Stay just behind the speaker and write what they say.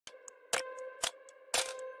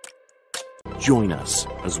Join us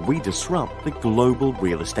as we disrupt the global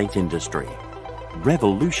real estate industry,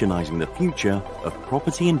 revolutionizing the future of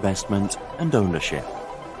property investment and ownership.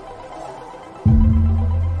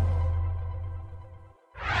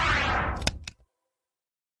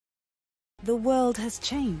 The world has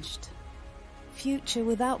changed. Future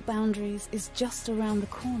without boundaries is just around the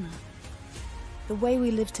corner. The way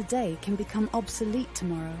we live today can become obsolete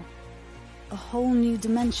tomorrow. A whole new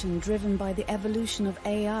dimension driven by the evolution of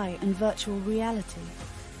AI and virtual reality.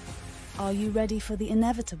 Are you ready for the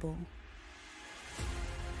inevitable?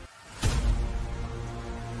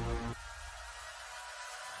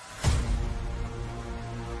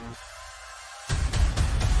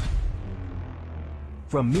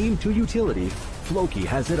 From meme to utility, Floki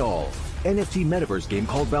has it all. NFT metaverse game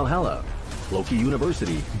called Valhalla. Floki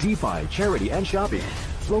University, DeFi, charity, and shopping.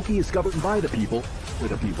 Floki is governed by the people, for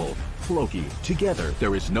the people. Floki, together,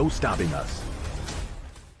 there is no stopping us.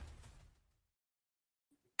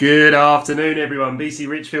 Good afternoon, everyone. BC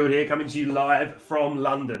Richfield here, coming to you live from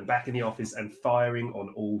London, back in the office and firing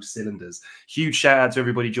on all cylinders. Huge shout out to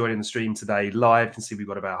everybody joining the stream today live. You can see we've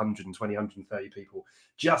got about 120, 130 people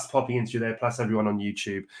just popping into there, plus everyone on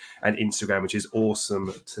YouTube and Instagram, which is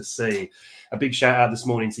awesome to see. A big shout out this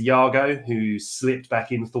morning to Yago, who slipped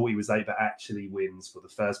back in, thought he was late, but actually wins for the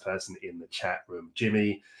first person in the chat room.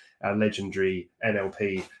 Jimmy, our legendary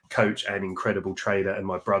NLP coach and incredible trader, and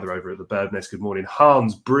my brother over at the Bird Nest. Good morning.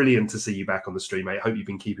 Hans, brilliant to see you back on the stream, mate. Hope you've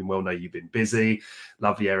been keeping well. Know you've been busy.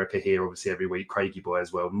 Lovely Erica here, obviously, every week. Craigie boy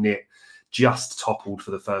as well. Nick just toppled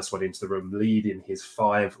for the first one into the room, leading his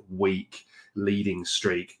 5-week leading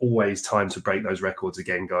streak. Always time to break those records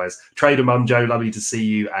again, guys. Trader Mum Joe, lovely to see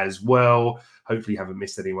you as well. Hopefully you haven't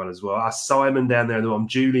missed anyone as well. Simon down there, I'm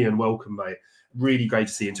Julian, welcome, mate. Really great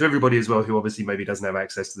to see you. And to everybody as well who obviously maybe doesn't have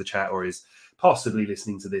access to the chat or is possibly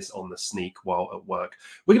listening to this on the sneak while at work.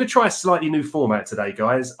 We're going to try a slightly new format today,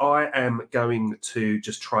 guys. I am going to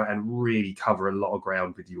just try and really cover a lot of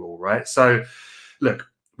ground with you all, right? So, look,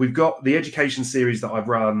 we've got the education series that I've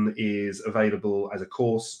run is available as a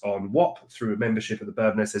course on WAP through a membership at the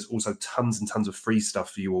Bird Nest. There's also tons and tons of free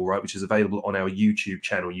stuff for you all, right, which is available on our YouTube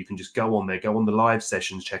channel. You can just go on there, go on the live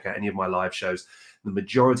sessions, check out any of my live shows. The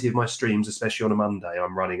majority of my streams, especially on a Monday,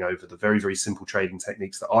 I'm running over the very, very simple trading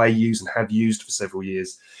techniques that I use and have used for several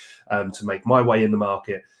years to make my way in the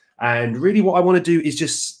market. And really what I want to do is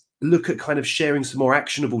just look at kind of sharing some more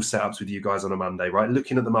actionable setups with you guys on a Monday, right?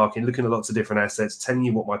 Looking at the market, looking at lots of different assets, telling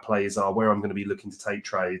you what my plays are, where I'm going to be looking to take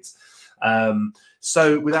trades.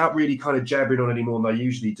 So without really kind of jabbering on any more than I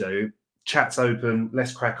usually do, chat's open.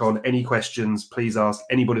 Let's crack on. Any questions, please ask.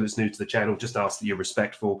 Anybody that's new to the channel, just ask that you're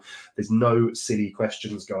respectful. There's no silly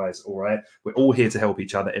questions, guys, all right? We're all here to help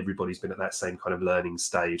each other. Everybody's been at that same kind of learning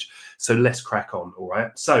stage. So let's crack on, all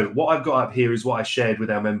right? So what I've got up here is what I shared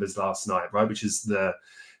with our members last night, right, which is the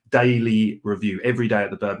daily review. Every day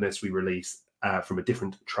at the Bird Nest, we release from a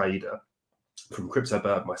different trader, from Crypto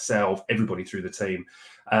Bird, myself, everybody through the team,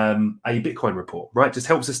 a Bitcoin report, right? Just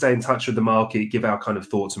helps us stay in touch with the market, give our kind of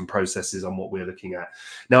thoughts and processes on what we're looking at.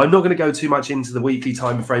 Now, I'm not going to go too much into the weekly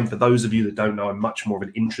time frame. For those of you that don't know, I'm much more of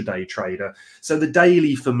an intraday trader. So the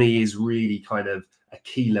daily for me is really kind of a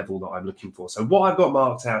key level that I'm looking for. So what I've got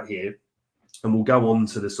marked out here, and we'll go on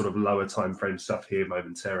to the sort of lower time frame stuff here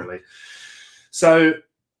momentarily. So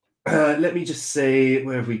let me just see,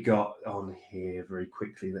 where have we got on here very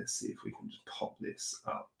quickly? Let's see if we can just pop this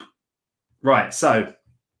up. Right, so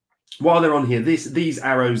while they're on here, these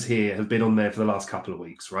arrows here have been on there for the last couple of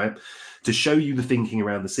weeks, right? To show you the thinking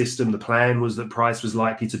around the system. The plan was that price was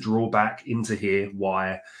likely to draw back into here.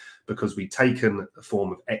 Why? Because we'd taken a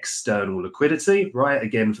form of external liquidity, right?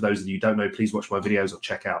 Again, for those of you who don't know, please watch my videos or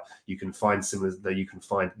check out. You can find similar, you can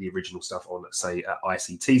find the original stuff on, say,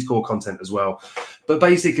 ICT's core content as well. But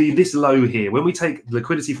basically, this low here, when we take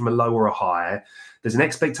liquidity from a low or a high, there's an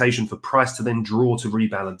expectation for price to then draw to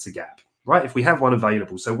rebalance a gap, right? If we have one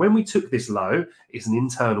available. So when we took this low, it's an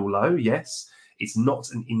internal low, yes. It's not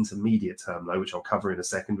an intermediate term low, which I'll cover in a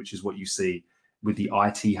second, which is what you see with the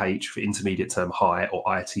ITH for intermediate term high or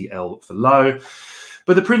ITL for low.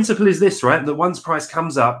 But the principle is this, right? That once price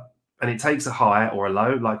comes up and it takes a high or a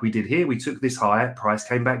low, like we did here, we took this high, price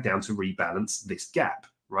came back down to rebalance this gap,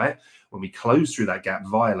 right? When we closed through that gap,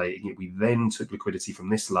 violating it, we then took liquidity from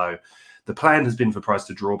this low. The plan has been for price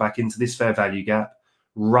to draw back into this fair value gap,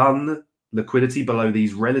 run liquidity below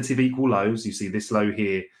these relative equal lows. You see this low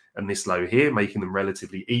here and this low here, making them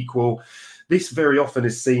relatively equal. This very often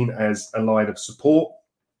is seen as a line of support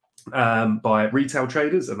by retail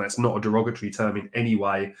traders, and that's not a derogatory term in any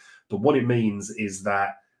way. But what it means is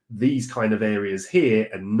that these kind of areas here,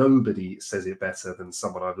 and nobody says it better than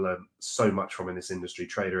someone I've learned so much from in this industry,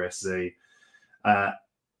 Trader SZ,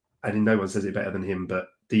 And no one says it better than him, but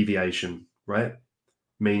deviation, right?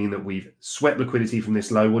 Meaning that we've swept liquidity from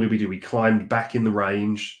this low. What did we do? We climbed back in the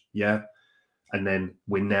range, yeah? And then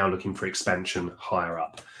we're now looking for expansion higher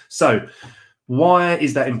up. So why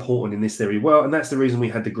is that important in this theory? Well, and that's the reason we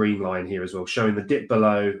had the green line here as well, showing the dip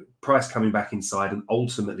below, price coming back inside and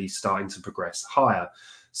ultimately starting to progress higher.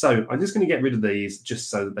 So I'm just going to get rid of these just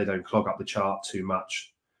so that they don't clog up the chart too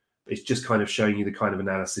much. It's just kind of showing you the kind of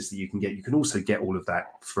analysis that you can get. You can also get all of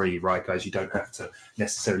that free, right, guys? You don't have to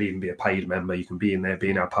necessarily even be a paid member. You can be in there,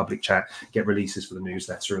 be in our public chat, get releases for the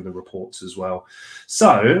newsletter and the reports as well.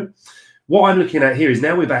 So what I'm looking at here is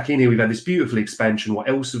now we're back in here. We've had this beautiful expansion. What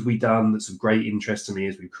else have we done that's of great interest to me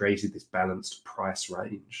is we've created this balanced price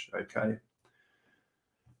range, okay?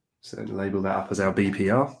 So label that up as our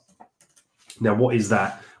BPR. Now, what is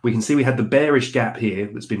that? We can see we had the bearish gap here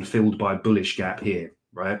that's been filled by a bullish gap here.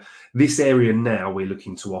 Right, this area now we're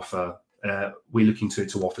looking to offer. We're looking to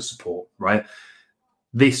offer support. Right,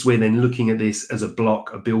 this we're then looking at this as a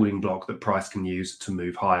block, a building block that price can use to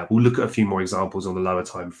move higher. We'll look at a few more examples on the lower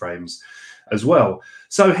time frames as well.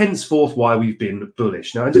 So henceforth, why we've been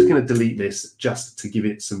bullish. Now I'm just going to delete this just to give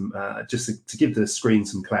it some, to give the screen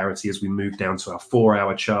some clarity as we move down to our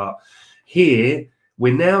 4-hour chart. Here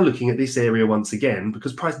we're now looking at this area once again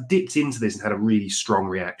because price dipped into this and had a really strong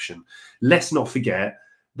reaction. Let's not forget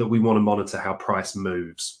that we want to monitor how price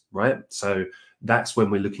moves, right? So that's when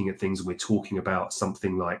we're looking at things and we're talking about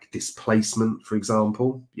something like displacement, for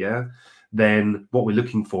example, yeah? Then what we're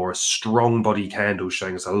looking for are strong body candles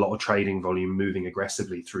showing us a lot of trading volume moving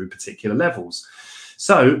aggressively through particular levels.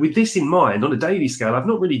 So with this in mind, on a daily scale, I've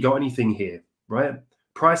not really got anything here, right?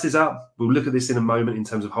 Price is up. We'll look at this in a moment in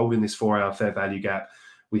terms of holding this 4-hour fair value gap.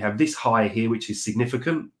 We have this high here, which is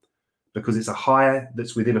significant because it's a high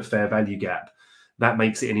that's within a fair value gap. That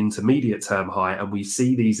makes it an intermediate term high, and we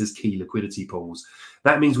see these as key liquidity pools.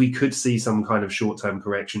 That means we could see some kind of short-term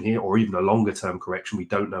correction here or even a longer-term correction. We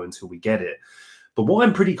don't know until we get it. But what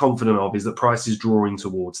I'm pretty confident of is that price is drawing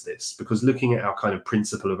towards this because looking at our kind of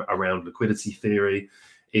principle around liquidity theory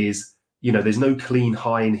is, you know, there's no clean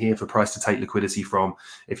high in here for price to take liquidity from.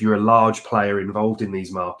 If you're a large player involved in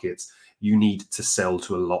these markets, you need to sell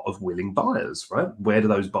to a lot of willing buyers, right? Where do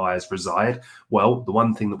those buyers reside? Well, the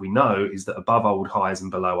one thing that we know is that above old highs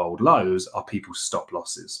and below old lows are people's stop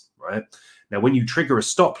losses, right? Now, when you trigger a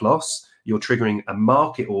stop loss, you're triggering a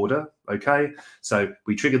market order, okay? So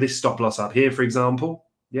we trigger this stop loss up here, for example.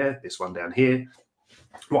 Yeah, this one down here.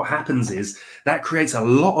 What happens is that creates a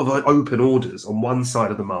lot of open orders on one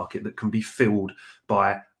side of the market that can be filled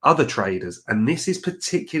by other traders. And this is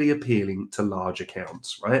particularly appealing to large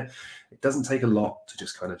accounts, right? It doesn't take a lot to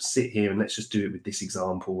just kind of sit here and let's just do it with this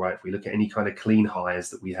example, right? If we look at any kind of clean highs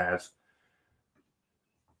that we have,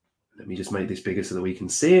 let me just make this bigger so that we can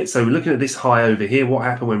see it. So we're looking at this high over here. What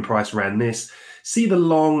happened when price ran this? See the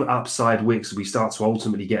long upside wicks, we start to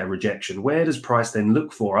ultimately get a rejection. Where does price then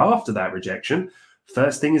look for after that rejection?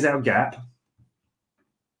 First thing is our gap,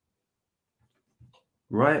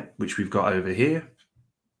 right? Which we've got over here,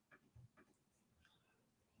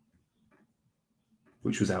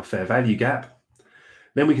 which was our fair value gap.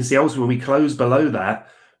 Then we can see also when we close below that,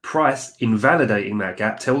 price invalidating that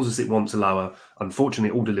gap tells us it wants a lower.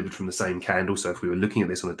 Unfortunately, all delivered from the same candle. So if we were looking at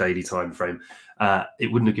this on a daily time frame,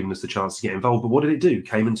 it wouldn't have given us the chance to get involved. But what did it do?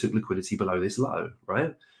 Came and took liquidity below this low,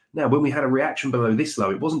 right? Now, when we had a reaction below this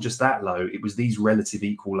low, it wasn't just that low. It was these relative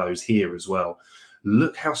equal lows here as well.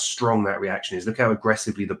 Look how strong that reaction is. Look how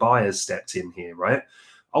aggressively the buyers stepped in here, right?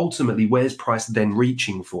 Ultimately, where's price then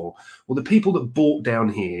reaching for? Well, the people that bought down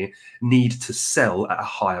here need to sell at a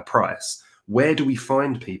higher price. Where do we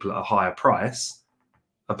find people at a higher price?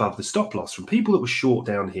 Above the stop loss from people that were short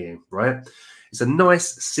down here, right? It's a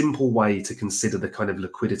nice, simple way to consider the kind of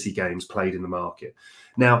liquidity games played in the market.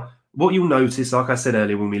 Now, what you'll notice, like I said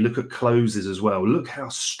earlier, when we look at closes as well, look how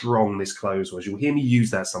strong this close was. You'll hear me use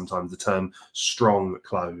that sometimes, the term strong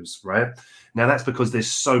close, right? Now, that's because there's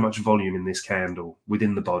so much volume in this candle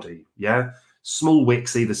within the body, yeah? Small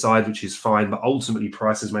wicks either side, which is fine, but ultimately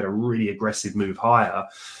price has made a really aggressive move higher.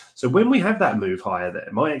 So when we have that move higher there,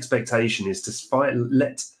 my expectation is to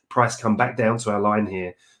let price come back down to our line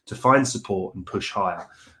here to find support and push higher.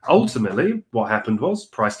 Ultimately, what happened was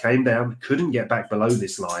price came down, couldn't get back below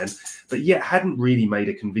this line, but yet hadn't really made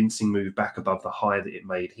a convincing move back above the high that it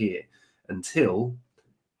made here until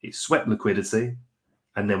it swept liquidity,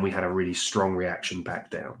 and then we had a really strong reaction back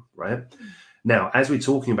down, right? Now, as we're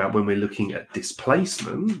talking about when we're looking at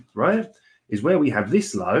displacement, right, is where we have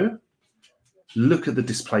this low. Look at the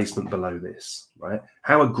displacement below this, right?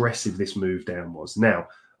 How aggressive this move down was. Now,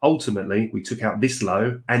 ultimately, we took out this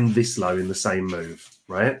low and this low in the same move,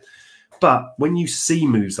 right? But when you see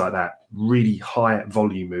moves like that, really high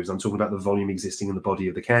volume moves, I'm talking about the volume existing in the body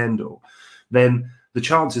of the candle, then the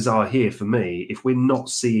chances are here for me, if we're not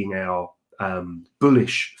seeing our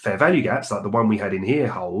bullish fair value gaps like the one we had in here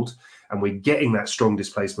hold, and we're getting that strong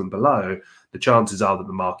displacement below, the chances are that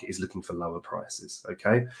the market is looking for lower prices.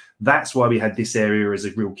 Okay, that's why we had this area as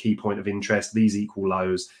a real key point of interest. These equal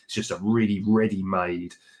lows, it's just a really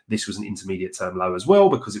ready-made. This was an intermediate term low as well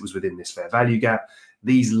because it was within this fair value gap.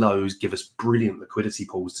 These lows give us brilliant liquidity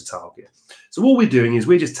pools to target. So all we're doing is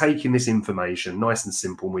we're just taking this information, nice and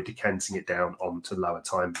simple, and we're decanting it down onto lower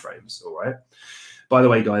time frames. All right. By the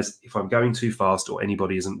way, guys, if I'm going too fast or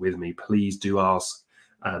anybody isn't with me, please do ask.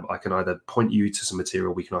 I can either point you to some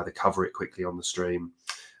material, we can either cover it quickly on the stream,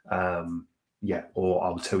 or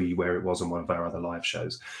I'll tell you where it was on one of our other live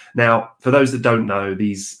shows. Now, for those that don't know,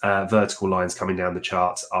 these vertical lines coming down the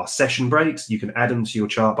charts are session breaks. You can add them to your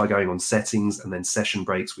chart by going on settings and then session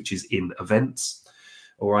breaks, which is in events.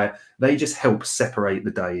 All right, they just help separate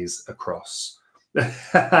the days across.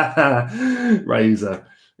 Razor,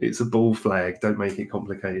 it's a ball flag. Don't make it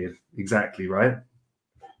complicated. Exactly right.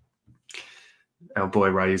 Our boy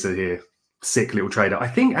Razor here, sick little trader. I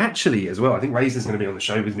think actually as well, I think Razor's going to be on the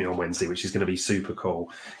show with me on Wednesday, which is going to be super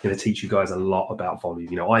cool. Going to teach you guys a lot about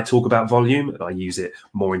volume. You know, I talk about volume and I use it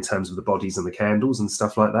more in terms of the bodies and the candles and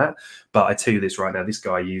stuff like that. But I tell you this right now, this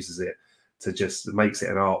guy uses it to just makes it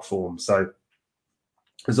an art form. So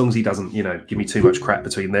as long as he doesn't, you know, give me too much crap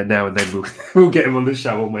between now and then, we'll get him on the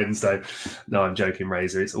show on Wednesday. No, I'm joking,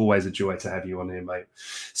 Razor. It's always a joy to have you on here, mate.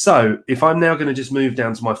 So if I'm now going to just move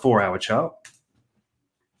down to my 4-hour chart,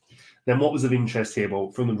 then what was of interest here? Well,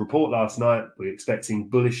 from the report last night, we're expecting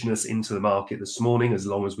bullishness into the market this morning as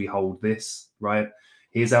long as we hold this, right?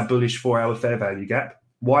 Here's our bullish 4-hour fair value gap.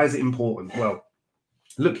 Why is it important? Well,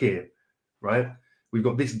 look here, right? We've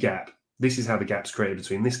got this gap. This is how the gap's created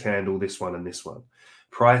between this candle, this one, and this one.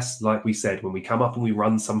 Price, like we said, when we come up and we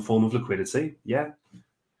run some form of liquidity, yeah?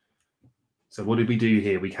 So what did we do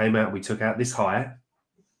here? We came out, we took out this high.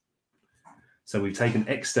 So we've taken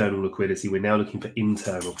external liquidity. We're now looking for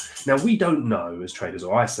internal. Now, we don't know as traders,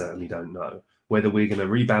 or I certainly don't know, whether we're going to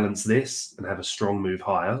rebalance this and have a strong move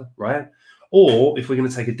higher, right? Or if we're going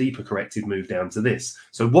to take a deeper corrective move down to this.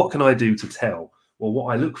 So what can I do to tell? Well,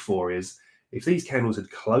 what I look for is if these candles had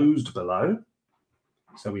closed below,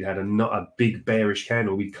 so we had a big bearish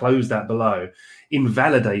candle, we closed that below,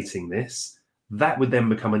 invalidating this, that would then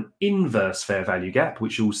become an inverse fair value gap,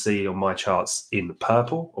 which you'll see on my charts in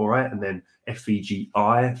purple, all right? And then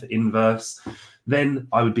FVGI for inverse. Then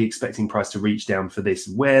I would be expecting price to reach down for this,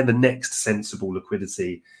 where the next sensible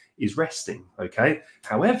liquidity is resting, okay?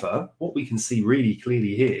 However, what we can see really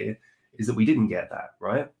clearly here is that we didn't get that,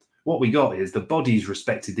 right? What we got is the bodies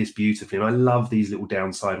respected this beautifully. And I love these little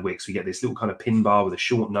downside wicks. We get this little kind of pin bar with a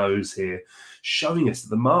short nose here, showing us that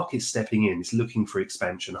the market's stepping in. It's looking for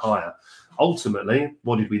expansion higher. Ultimately,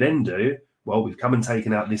 what did we then do? Well, we've come and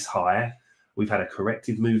taken out this high. We've had a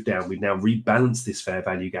corrective move down. We've now rebalanced this fair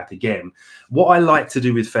value gap again. What I like to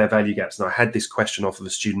do with fair value gaps, and I had this question off of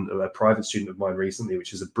a private student of mine recently,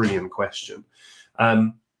 which is a brilliant question,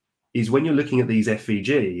 is when you're looking at these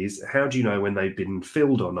FVGs, how do you know when they've been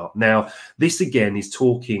filled or not? Now, this again is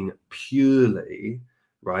talking purely,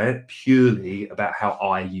 right, purely about how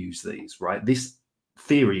I use these, right? This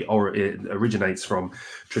theory, or it originates from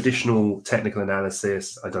traditional technical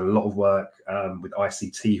analysis. I've done a lot of work with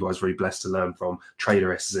ICT, who I was very blessed to learn from,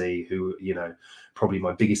 Trader SZ, who, you know, probably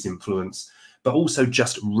my biggest influence, but also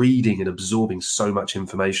just reading and absorbing so much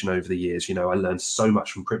information over the years. You know, I learned so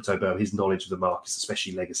much from Crypto Bear. His knowledge of the markets,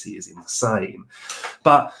 especially legacy, is insane.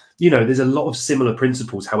 But, you know, there's a lot of similar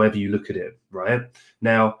principles, however you look at it, right?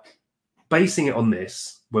 Now, basing it on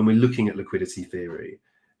this, when we're looking at liquidity theory,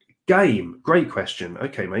 game, great question.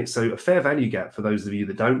 Okay, mate. So a fair value gap, for those of you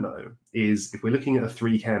that don't know, is if we're looking at a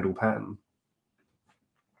 3-candle pattern.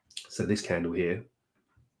 So this candle here.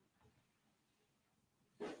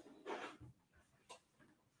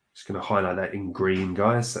 Just going to highlight that in green,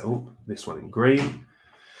 guys. So this one in green.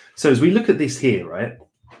 So as we look at this here, right,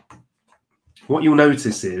 what you'll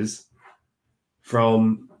notice is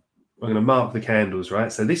I'm going to mark the candles,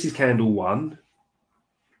 right? So this is candle 1.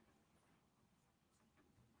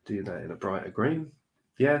 Do that in a brighter green.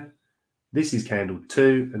 Yeah. This is candle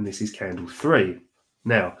 2 and this is candle 3.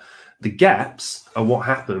 Now, the gaps are what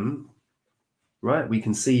happen, right? We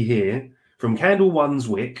can see here from candle 1's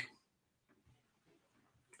wick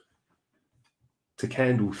to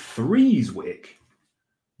candle 3's wick.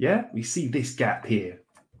 Yeah, we see this gap here.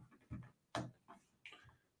 Let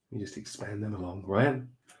me just expand them along, right?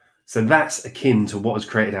 So that's akin to what has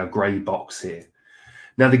created our grey box here.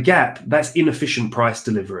 Now the gap, that's inefficient price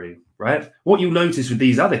delivery, right? What you'll notice with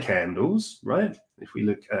these other candles, right? If we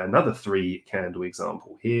look at another 3 candle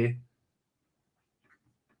example here,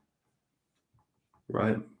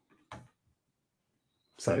 right?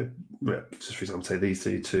 So just for example, say these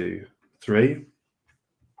 2, 3,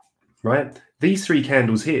 right? These 3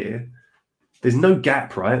 candles here, there's no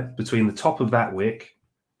gap, right, between the top of that wick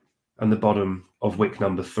and the bottom of wick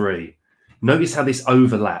number 3. Notice how this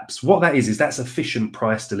overlaps. What that is that's efficient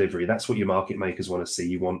price delivery. That's what your market makers want to see.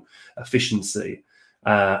 You want efficiency,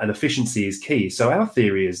 and efficiency is key. So our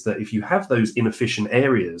theory is that if you have those inefficient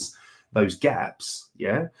areas, those gaps,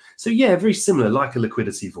 yeah. So yeah, very similar, like a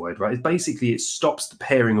liquidity void, right? It's basically, it stops the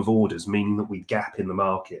pairing of orders, meaning that we gap in the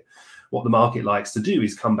market. What the market likes to do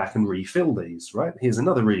is come back and refill these, right? Here's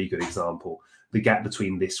another really good example: the gap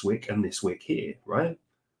between this wick and this wick here, right?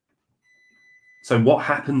 So what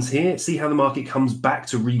happens here? See how the market comes back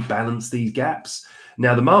to rebalance these gaps?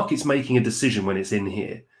 Now the market's making a decision when it's in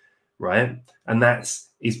here, right? And that's,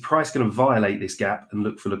 is price going to violate this gap and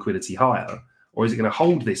look for liquidity higher? Or is it going to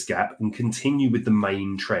hold this gap and continue with the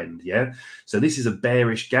main trend, yeah? So this is a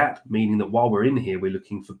bearish gap, meaning that while we're in here, we're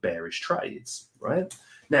looking for bearish trades, right?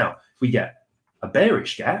 Now, if we get a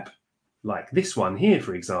bearish gap, like this one here,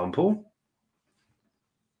 for example,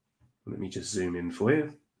 let me just zoom in for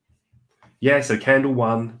you. Yeah, so candle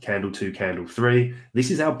 1, candle 2, candle 3. This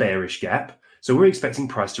is our bearish gap. So we're expecting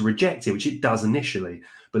price to reject it, which it does initially.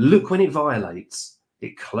 But look when it violates,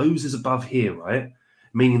 it closes above here, right?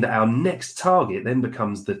 Meaning that our next target then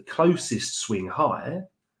becomes the closest swing high,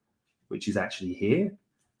 which is actually here.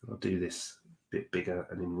 I'll do this a bit bigger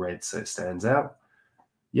and in red so it stands out.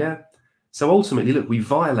 Yeah. So ultimately, look, we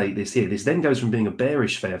violate this here. This then goes from being a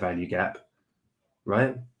bearish fair value gap,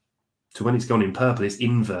 right, to when it's gone in purple, it's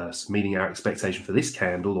inverse, meaning our expectation for this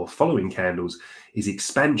candle or following candles is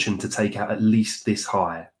expansion to take out at least this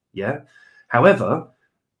high, yeah? However,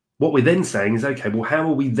 what we're then saying is, okay, well, how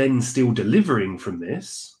are we then still delivering from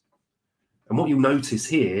this? And what you'll notice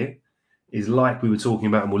here is, like we were talking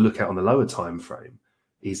about, and we'll look at on the lower time frame,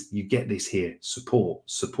 is you get this here: support,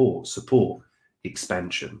 support, support,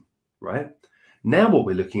 expansion, right? Now what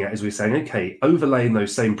we're looking at is we're saying, okay, overlaying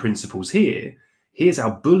those same principles here, here's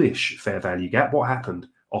our bullish fair value gap. What happened?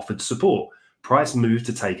 Offered support. Price moved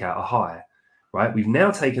to take out a high, right? We've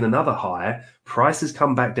now taken another high. Price has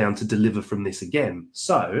come back down to deliver from this again.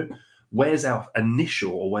 So where's our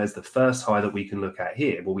initial, or where's the first high that we can look at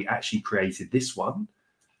here? Well, we actually created this one.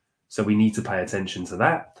 So we need to pay attention to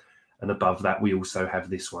that. And above that, we also have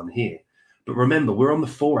this one here. But remember, we're on the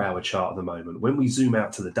 4-hour chart at the moment. When we zoom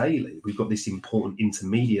out to the daily, we've got this important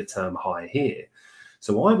intermediate term high here.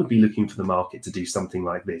 So I would be looking for the market to do something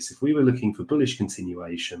like this. If we were looking for bullish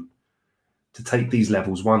continuation, to take these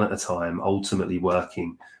levels one at a time, ultimately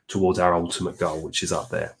working towards our ultimate goal, which is up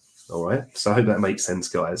there. All right. So I hope that makes sense,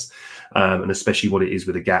 guys. And especially what it is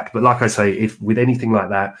with a gap. But like I say, if with anything like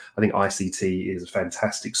that, I think ICT is a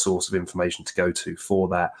fantastic source of information to go to for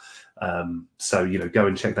that. So, you know, go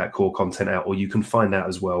and check that core content out, or you can find out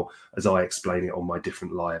as well as I explain it on my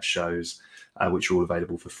different live shows, which are all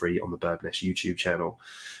available for free on the Birdnest YouTube channel.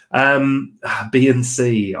 B and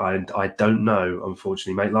C, I don't know,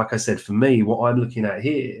 unfortunately, mate. Like I said, for me, what I'm looking at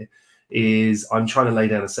here is I'm trying to lay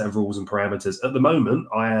down a set of rules and parameters. At the moment,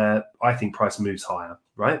 I think price moves higher,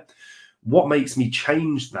 right? What makes me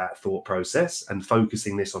change that thought process and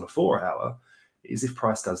focusing this on a 4-hour is if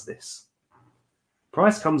price does this.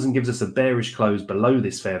 Price comes and gives us a bearish close below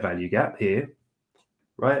this fair value gap here,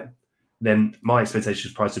 right? Then my expectation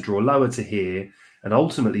is price to draw lower to here, and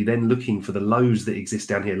ultimately then looking for the lows that exist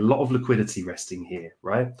down here. A lot of liquidity resting here,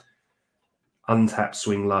 right? Untapped,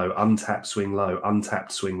 swing low, untapped, swing low,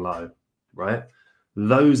 untapped, swing low, right?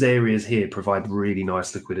 Those areas here provide really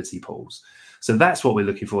nice liquidity pools. So that's what we're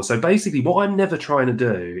looking for. So basically what I'm never trying to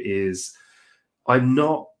do is, I'm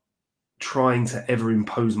not trying to ever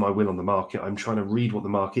impose my will on the market. I'm trying to read what the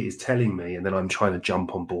market is telling me, and then I'm trying to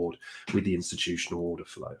jump on board with the institutional order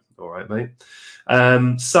flow. All right, mate.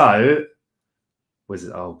 So where's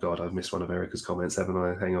it? Oh God, I've missed one of Erica's comments, haven't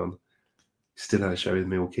I? Hang on. Still had a show with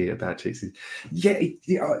Milky about chicks. Yeah,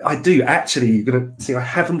 I do actually. You're gonna see. I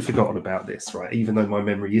haven't forgotten about this, right? Even though my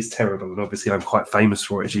memory is terrible, and obviously I'm quite famous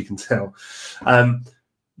for it, as you can tell.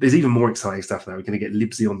 There's even more exciting stuff now. We're going to get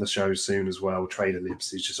Libsy on the show soon as well. Trader Libs,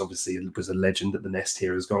 who's just obviously was a legend at the Nest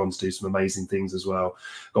here, has gone on to do some amazing things as well.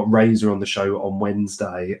 Got Razor on the show on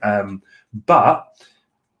Wednesday. But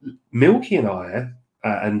Milky and I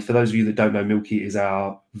And for those of you that don't know, Milky is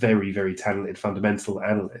our very, very talented fundamental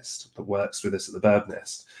analyst that works with us at the Bird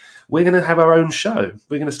Nest. We're going to have our own show.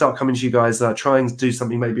 We're going to start coming to you guys, trying to do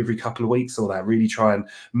something maybe every couple of weeks or that, really try and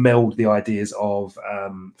meld the ideas of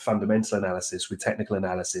fundamental analysis with technical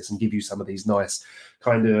analysis and give you some of these nice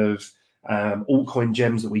kind of altcoin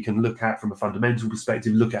gems that we can look at from a fundamental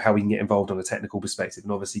perspective, look at how we can get involved on a technical perspective,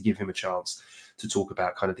 and obviously give him a chance to talk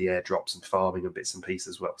about kind of the airdrops and farming and bits and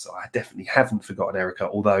pieces as well. So I definitely haven't forgotten Erica,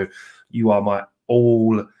 although you are my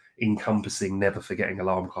all-encompassing, never forgetting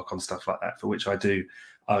alarm clock on stuff like that, for which I do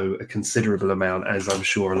owe a considerable amount, as I'm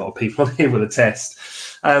sure a lot of people on here will attest.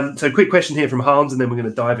 So quick question here from Hans, and then we're going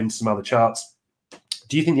to dive into some other charts.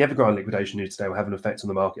 Do you think the Evergrande liquidation news today will have an effect on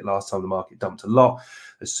the market? Last time the market dumped a lot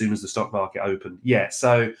as soon as the stock market opened. Yeah,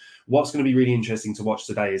 so what's going to be really interesting to watch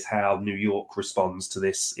today is how New York responds to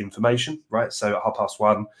this information, right? So at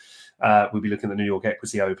 1:30, we'll be looking at the New York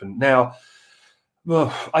Equity Open. Now,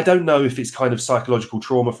 well, I don't know if it's kind of psychological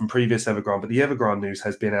trauma from previous Evergrande, but the Evergrande news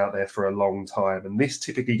has been out there for a long time. And this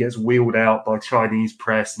typically gets wheeled out by Chinese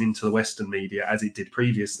press and into the Western media, as it did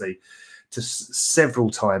previously. To several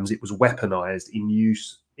times it was weaponized in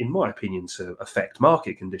use, in my opinion, to affect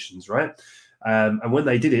market conditions, right? And when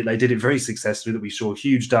they did it very successfully, that we saw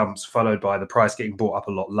huge dumps followed by the price getting brought up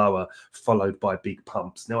a lot lower, followed by big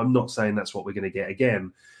pumps. Now, I'm not saying that's what we're going to get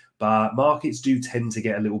again, but markets do tend to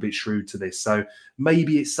get a little bit shrewd to this. So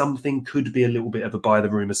maybe it's something, could be a little bit of a buy the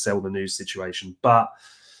rumor, sell the news situation. But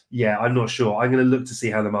yeah, I'm not sure. I'm going to look to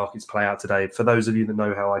see how the markets play out today. For those of you that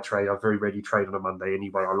know how I trade, I very rarely trade on a Monday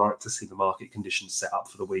anyway. I like to see the market conditions set up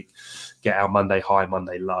for the week, get our Monday high,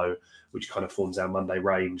 Monday low, which kind of forms our Monday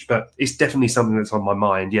range. But it's definitely something that's on my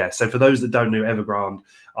mind. Yeah. So for those that don't know, Evergrande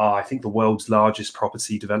are, I think, the world's largest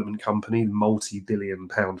property development company,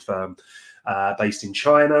 multi-billion-pound firm based in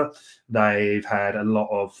China. They've had a lot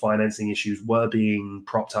of financing issues, were being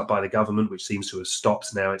propped up by the government, which seems to have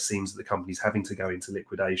stopped now. It seems that the company's having to go into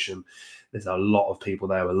liquidation. There's a lot of people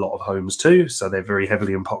there, a lot of homes too. So they're very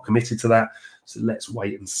heavily and pot committed to that. So let's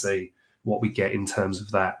wait and see what we get in terms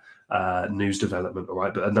of that news development. All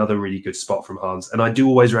right, but another really good spot from Hans. And I do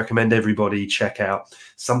always recommend everybody check out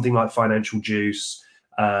something like Financial Juice,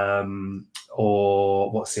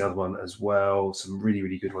 or what's the other one as well? Some really,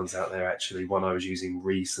 really good ones out there, actually. One I was using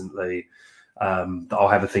recently that I'll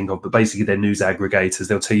have a think of, but basically they're news aggregators.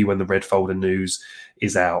 They'll tell you when the red folder news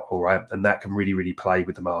is out, all right? And that can really, really play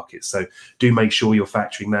with the market. So do make sure you're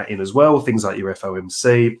factoring that in as well. Things like your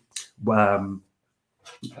FOMC,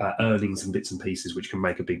 earnings and bits and pieces, which can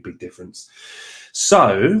make a big, big difference.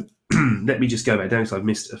 So let me just go back down because I've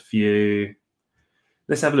missed a few.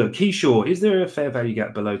 Let's have a look. Keyshaw, is there a fair value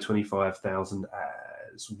gap below 25,000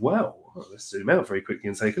 as well? Let's zoom out very quickly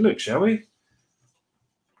and take a look, shall we?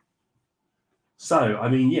 So, I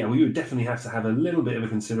mean, yeah, we would definitely have to have a little bit of a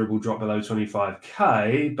considerable drop below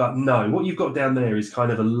 25K, but no, what you've got down there is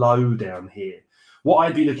kind of a low down here. What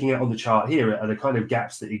I'd be looking at on the chart here are the kind of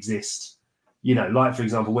gaps that exist, you know, like, for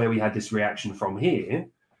example, where we had this reaction from here.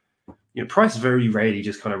 You know, price very rarely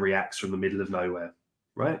just kind of reacts from the middle of nowhere,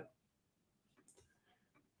 right?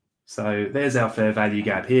 So there's our fair value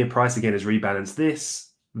gap here. Price again has rebalanced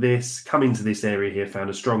this, come into this area here, found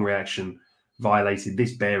a strong reaction, violated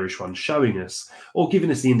this bearish one, showing us or giving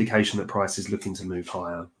us the indication that price is looking to move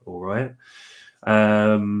higher. All right.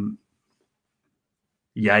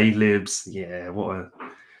 Yay, Libs. Yeah, what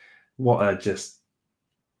a just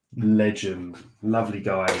legend. Lovely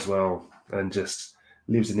guy as well. And just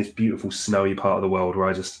lives in this beautiful snowy part of the world where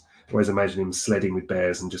I just always imagine him sledding with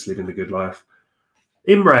bears and just living the good life.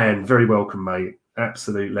 Imran, very welcome, mate.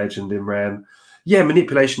 Absolute legend, Imran. Yeah,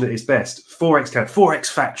 manipulation at its best. Forex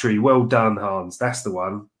Factory. Well done, Hans. That's the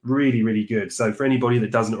one. Really, really good. So for anybody that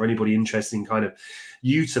doesn't, or anybody interested in kind of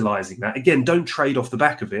utilizing that, again, don't trade off the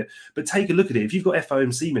back of it, but take a look at it. If you've got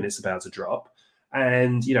FOMC minutes about to drop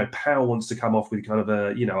and, you know, Powell wants to come off with kind of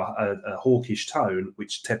a, you know, a hawkish tone,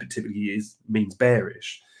 which typically means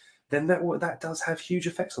bearish, then that does have huge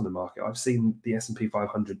effects on the market. I've seen the S&P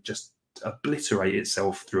 500 just obliterate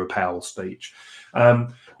itself through a Powell speech.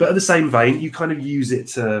 But at the same vein, you kind of use it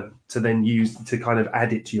to then use to kind of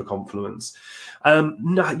add it to your confluence.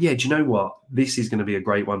 No, yeah, do you know what? This is going to be a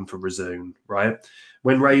great one for Razoon, right?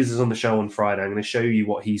 When Razor's on the show on Friday, I'm going to show you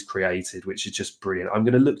what he's created, which is just brilliant. I'm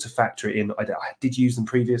going to look to factor it in. I did use them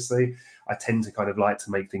previously. I tend to kind of like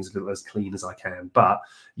to make things a little as clean as I can. But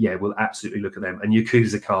yeah, we'll absolutely look at them. And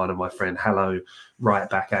Yakuza Khan, my friend, hello, right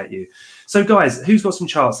back at you. So guys, who's got some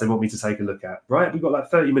charts they want me to take a look at, right? We've got like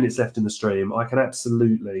 30 minutes left in the stream. I can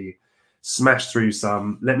absolutely smash through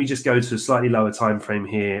some. Let me just go to a slightly lower time frame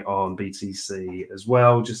here on BTC as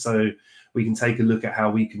well, just so we can take a look at how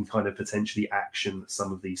we can kind of potentially action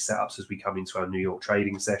some of these setups as we come into our New York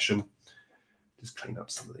trading session. Just clean up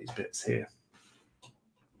some of these bits here.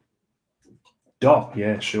 DOT,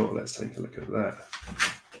 yeah, sure. Let's take a look at that.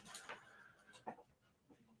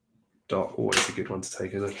 DOT, always a good one to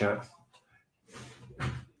take a look at.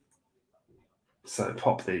 So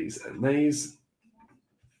pop these and these.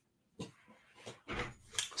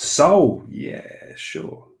 SOL, yeah,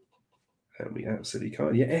 sure. And we absolutely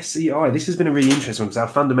can't. Yeah, SEI. This has been a really interesting one because our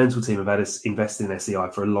fundamental team have had us invested in SEI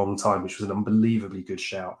for a long time, which was an unbelievably good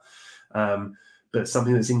shout. But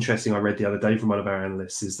something that's interesting I read the other day from one of our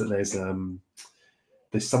analysts is that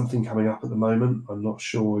there's something coming up at the moment. I'm not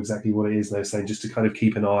sure exactly what it is. They're saying just to kind of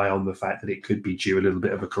keep an eye on the fact that it could be due a little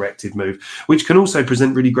bit of a corrective move, which can also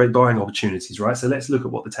present really great buying opportunities, right? So let's look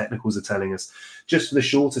at what the technicals are telling us. Just for the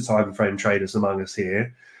shorter time frame traders among us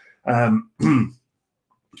here, at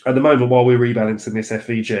the moment, while we're rebalancing this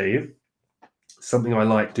FVG, something I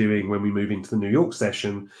like doing when we move into the New York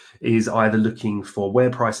session is either looking for where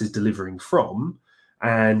price is delivering from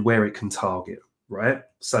and where it can target, right?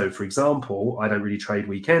 So, for example, I don't really trade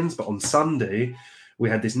weekends, but on Sunday, we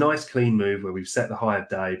had this nice clean move where we've set the high of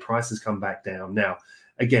day, price has come back down. Now,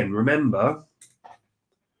 again, remember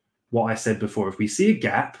what I said before. If we see a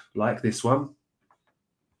gap like this one,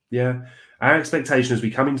 yeah, our expectation as we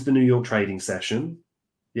come into the New York trading session,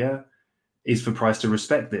 yeah, is for price to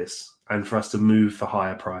respect this and for us to move for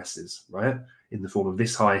higher prices, right? In the form of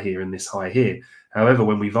this high here and this high here. However,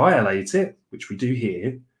 when we violate it, which we do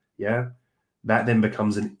here, yeah, that then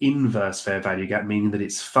becomes an inverse fair value gap, meaning that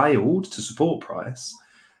it's failed to support price.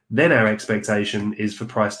 Then our expectation is for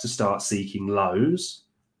price to start seeking lows.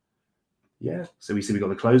 Yeah, so we see we've got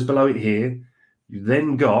the close below it here. You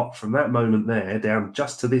then got, from that moment there, down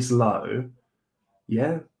just to this low,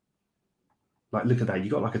 yeah, like, look at that. You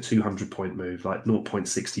got like a 200-point move, like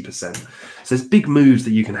 0.60%. So there's big moves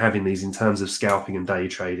that you can have in these in terms of scalping and day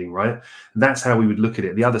trading, right? And that's how we would look at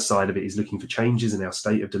it. The other side of it is looking for changes in our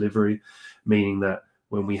state of delivery, meaning that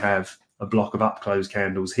when we have a block of up close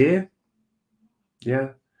candles here,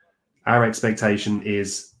 yeah, our expectation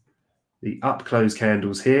is the up close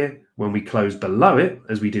candles here. When we close below it,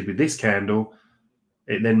 as we did with this candle,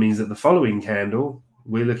 it then means that the following candle,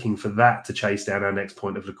 we're looking for that to chase down our next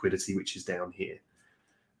point of liquidity, which is down here.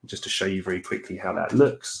 Just to show you very quickly how that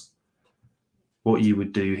looks, what you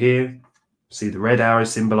would do here, see the red arrow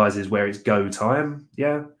symbolizes where it's go time.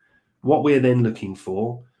 Yeah. What we're then looking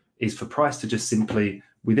for is for price to just simply,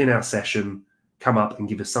 within our session, come up and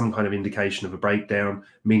give us some kind of indication of a breakdown,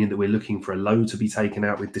 meaning that we're looking for a low to be taken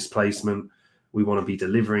out with displacement. We want to be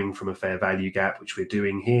delivering from a fair value gap, which we're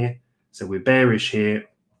doing here. So we're bearish here.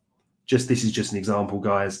 This is just an example,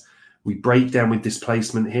 guys. We break down with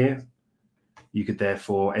displacement here. You could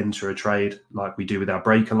therefore enter a trade like we do with our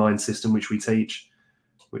breaker line system, which we teach,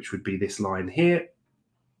 which would be this line here.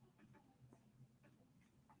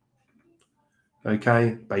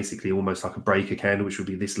 Okay, basically almost like a breaker candle, which would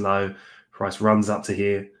be this low. Price runs up to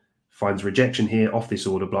here, finds rejection here off this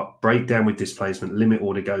order block, break down with displacement, limit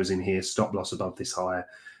order goes in here, stop loss above this high.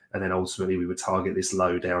 And then ultimately we would target this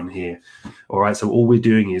low down here. All right, so all we're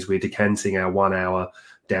doing is we're decanting our 1 hour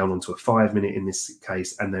down onto a 5 minute in this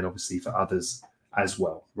case, and then obviously for others as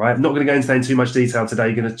well, right? I'm not going to go into that in too much detail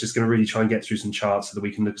today. Just going to really try and get through some charts so that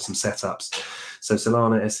we can look at some setups. So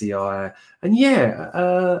Solana, SEI, and yeah,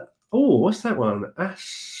 oh, what's that one?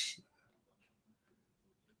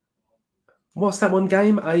 What's that one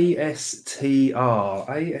game? ASTR,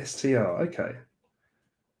 okay.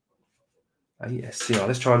 ASTR.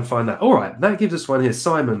 Let's try and find that. All right, that gives us one here.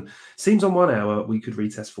 Simon, seems on 1 hour we could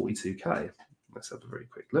retest 42k. Let's have a very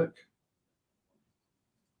quick look.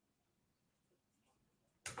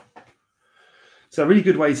 So a really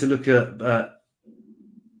good way to look at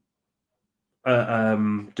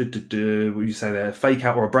what do you say there? A fake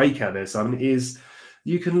out or a breakout there, Simon, is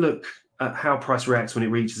you can look at how price reacts when it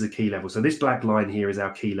reaches a key level. So this black line here is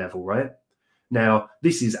our key level, right? Now,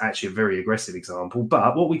 this is actually a very aggressive example,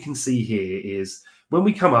 but what we can see here is when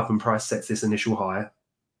we come up and price sets this initial high,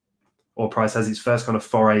 or price has its first kind of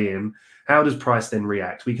foray in, how does price then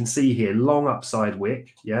react? We can see here, long upside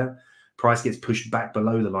wick, yeah? Price gets pushed back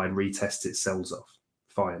below the line, retests it, sells off.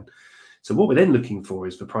 Fine. So what we're then looking for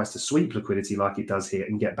is for price to sweep liquidity like it does here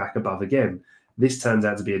and get back above again. This turns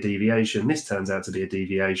out to be a deviation. This turns out to be a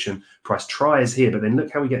deviation. Price tries here, but then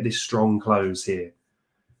look how we get this strong close here.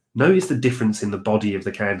 Notice the difference in the body of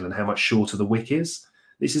the candle and how much shorter the wick is.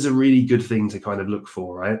 This is a really good thing to kind of look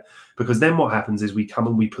for, right? Because then what happens is we come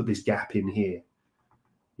and we put this gap in here.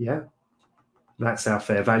 Yeah, that's our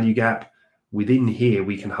fair value gap. Within here,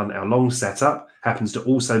 we can hunt our long setup. Happens to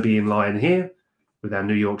also be in line here. with our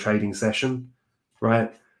New York trading session,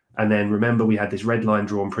 right? And then remember, we had this red line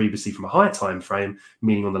drawn previously from a higher time frame,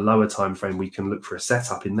 meaning on the lower time frame, we can look for a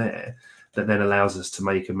setup in there that then allows us to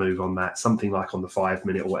make a move on that. Something like on the 5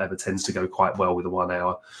 minute or whatever tends to go quite well with the 1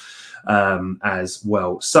 hour as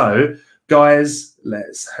well. So guys,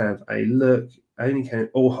 let's have a look.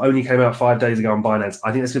 Only came out 5 days ago on Binance.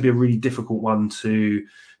 I think that's going to be a really difficult one to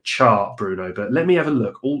chart, Bruno, but let me have a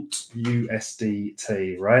look. Alt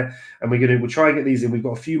USDT, right? And we'll try and get these in. We've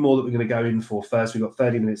got a few more that we're going to go in for first. We've got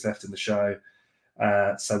 30 minutes left in the show,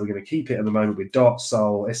 so we're going to keep it at the moment with DOT,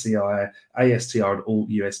 SOL, SEI, ASTR, and Alt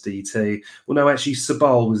USDT. Well, no, actually,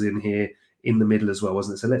 Sabal was in here in the middle as well,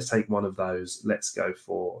 wasn't it? So let's take one of those. Let's go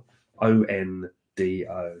for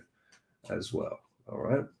ONDO as well. All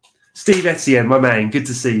right. Steve Etienne, my man, good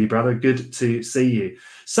to see you, brother. Good to see you.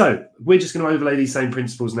 So we're just going to overlay these same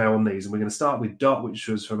principles now on these, and we're going to start with DOT, which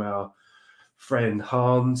was from our friend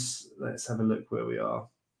Hans. Let's have a look where we are.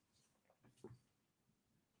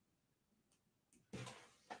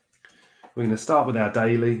 We're going to start with our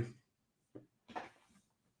daily.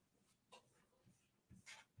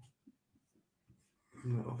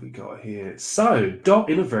 What have we got here? So DOT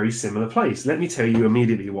in a very similar place. Let me tell you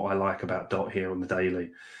immediately what I like about DOT here on the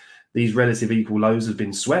daily. These relative equal lows have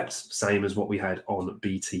been swept, same as what we had on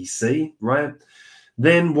BTC, right?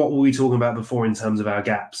 Then what were we talking about before in terms of our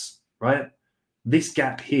gaps, right? This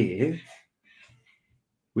gap here,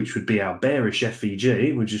 which would be our bearish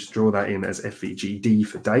FVG, we'll just draw that in as FVGD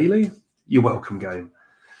for daily. You're welcome, game.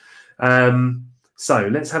 So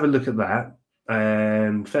let's have a look at that.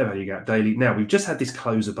 And fair value gap daily. Now, we've just had this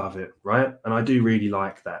close above it, right? And I do really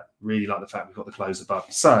like that. Really like the fact we've got the close above.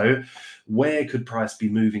 So where could price be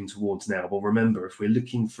moving towards now? Well, remember, if we're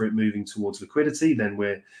looking for it moving towards liquidity, then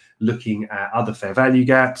we're looking at other fair value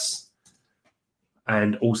gaps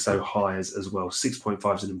and also highs as well.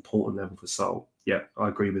 6.5 is an important level for SOL. Yeah, I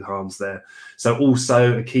agree with Hans there. So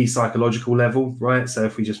also a key psychological level, right? So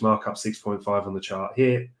if we just mark up 6.5 on the chart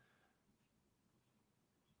here,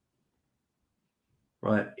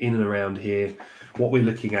 right, in and around here, what we're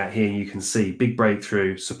looking at here, you can see big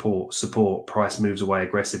breakthrough, support, support, price moves away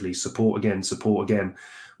aggressively, support again, support again.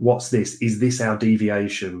 What's this? Is this our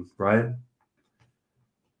deviation, right?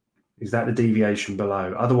 Is that the deviation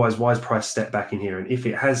below? Otherwise, why is price step back in here? And if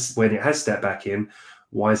it has, when it has stepped back in,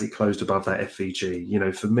 why is it closed above that FVG? You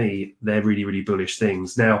know, for me, they're really, really bullish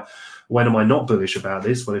things. Now, when am I not bullish about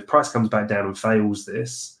this? Well, if price comes back down and fails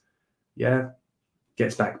this, yeah,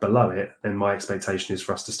 gets back below it, then my expectation is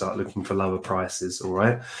for us to start looking for lower prices, all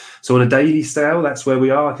right? So on a daily scale, that's where we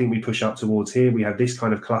are. I think we push up towards here. We have this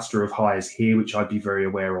kind of cluster of highs here, which I'd be very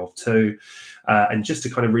aware of too. And just to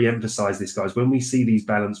kind of re-emphasize this, guys, when we see these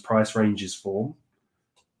balanced price ranges form,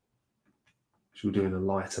 which we'll do in a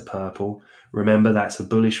lighter purple, remember that's a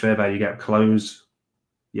bullish fair value gap close,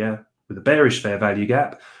 yeah, with a bearish fair value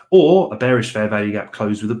gap, or a bearish fair value gap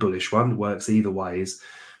closed with a bullish one. It works either ways.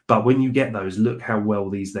 But when you get those, look how well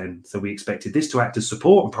these then. So we expected this to act as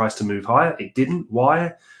support and price to move higher. It didn't.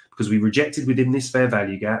 Why? Because we rejected within this fair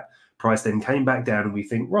value gap. Price then came back down and we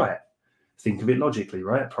think, right, think of it logically,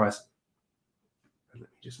 right? Price. Let me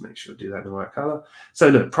just make sure I do that in the right color. So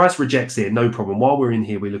look, price rejects here, no problem. While we're in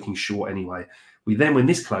here, we're looking short anyway. We then, when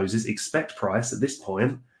this closes, expect price at this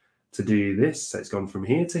point to do this. So it's gone from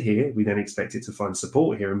here to here. We then expect it to find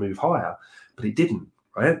support here and move higher, but it didn't,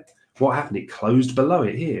 right? What happened? It closed below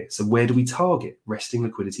it here. So where do we target? Resting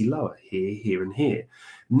liquidity lower, here, here, and here.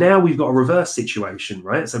 Now we've got a reverse situation,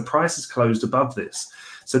 right? So price is closed above this.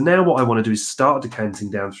 So now what I want to do is start decanting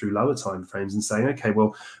down through lower time frames and saying, okay,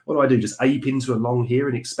 well, what do? Just ape into a long here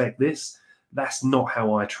and expect this? That's not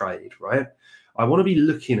how I trade, right? I want to be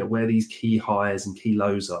looking at where these key highs and key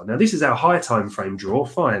lows are. Now, this is our high time frame draw,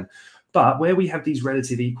 fine. But where we have these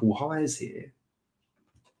relative equal highs here,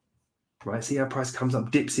 right? See how price comes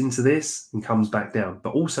up, dips into this and comes back down.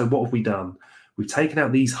 But also, what have we done? We've taken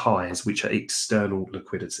out these highs, which are external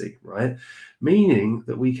liquidity, right? Meaning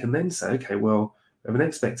that we can then say, okay, well, we have an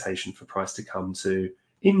expectation for price to come to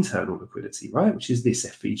internal liquidity, right? Which is this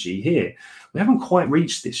FVG here. We haven't quite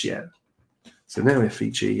reached this yet. So now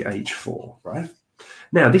FVG H4, right?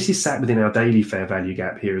 Now, this is sat within our daily fair value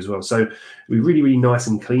gap here as well. So we're really, really nice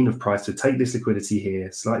and clean of price to take this liquidity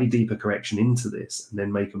here, slightly deeper correction into this, and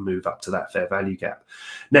then make a move up to that fair value gap.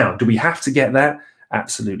 Now, do we have to get that?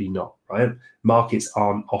 Absolutely not, right? Markets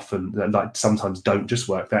aren't often, like sometimes don't just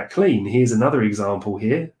work that clean. Here's another example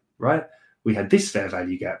here, right? We had this fair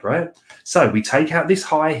value gap, right? So we take out this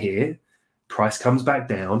high here, price comes back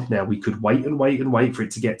down. Now we could wait and wait and wait for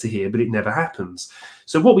it to get to here, but it never happens.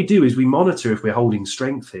 So what we do is we monitor if we're holding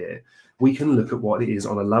strength here. We can look at what it is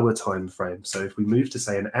on a lower time frame. So if we move to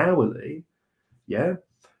say an hourly, Yeah.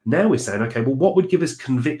 Now we're saying, okay, well, what would give us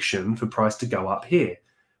conviction for price to go up here?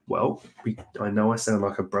 Well, I know I sound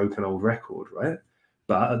like a broken old record, right?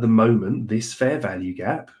 But at the moment, this fair value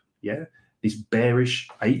gap, yeah, this bearish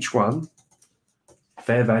H1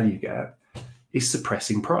 fair value gap is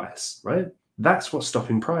suppressing price, right? That's what's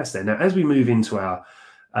stopping price there. Now, as we move into our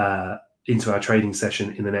trading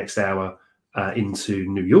session in the next hour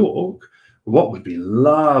into New York, what would be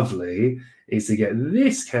lovely is to get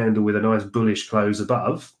this candle with a nice bullish close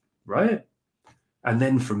above, right? And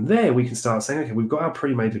then from there, we can start saying, okay, we've got our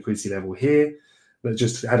pre-made liquidity level here that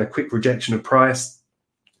just had a quick rejection of price.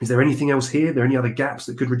 Is there anything else here? Are there any other gaps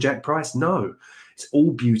that could reject price? No, it's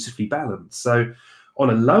all beautifully balanced. So on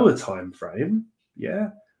a lower time frame, yeah,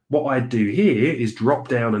 what I'd do here is drop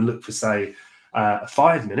down and look for, say, a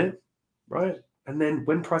 5 minute, right? And then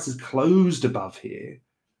when price is closed above here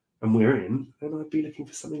and we're in, then I'd be looking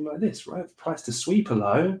for something like this, right? Price to sweep a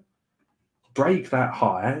low, break that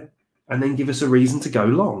high, and then give us a reason to go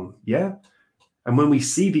long, yeah? And when we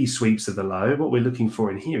see these sweeps of the low, what we're looking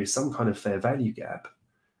for in here is some kind of fair value gap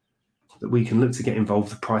that we can look to get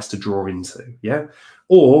involved the price to draw into, yeah?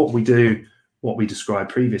 Or we do what we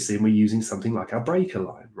described previously and we're using something like our breaker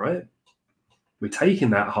line, right? We're taking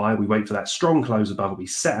that high, we wait for that strong close above it, we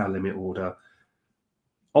set our limit order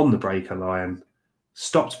on the breaker line,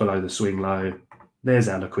 stopped below the swing low, there's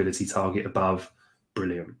our liquidity target above,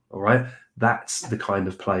 brilliant, all right? That's the kind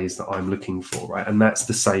of plays that I'm looking for, right? And that's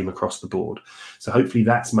the same across the board. So hopefully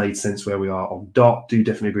that's made sense where we are on DOT. Do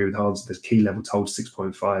definitely agree with Hans. There's key level told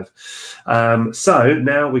 6.5. So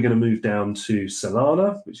now we're going to move down to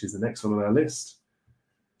Solana, which is the next one on our list.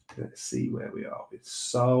 Let's see where we are with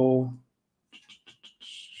Sol.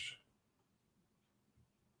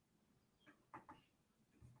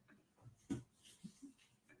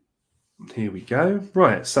 Here we go.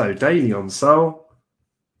 Right, so daily on Sol.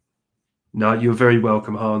 No, you're very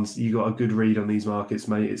welcome, Hans. You got a good read on these markets,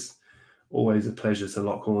 mate. It's always a pleasure to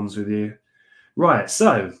lock horns with you. Right,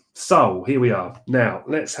 so Sol, here we are. Now,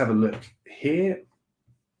 let's have a look here.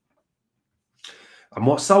 And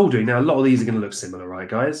what's Sol doing? Now, a lot of these are going to look similar, right,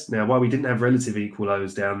 guys? Now, while we didn't have relative equal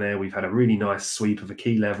lows down there, we've had a really nice sweep of a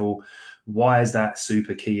key level. Why is that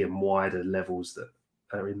super key and wider levels that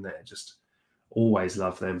are in there? Just always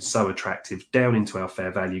love them. So attractive. Down into our fair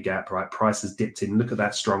value gap, right? Price has dipped in. Look at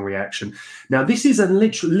that strong reaction. Now, this is a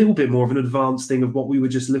little bit more of an advanced thing of what we were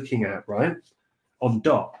just looking at, right? On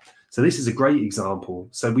DOT. So this is a great example.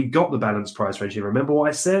 So we got the balanced price range here. Remember what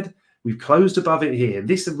I said? We've closed above it here.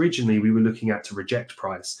 This originally we were looking at to reject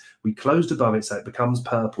price. We closed above it, so it becomes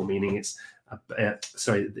purple, meaning it's,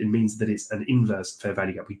 it means that it's an inverse fair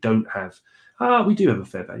value gap. We don't have, we do have a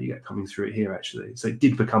fair value gap coming through it here, actually. So it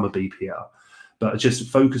did become a BPR. But just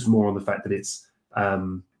focus more on the fact that it's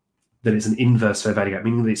an inverse fair value gap,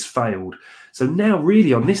 meaning that it's failed. So now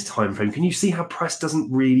really on this time frame, can you see how price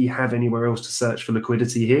doesn't really have anywhere else to search for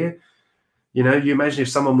liquidity here? You know, you imagine if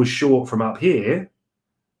someone was short from up here,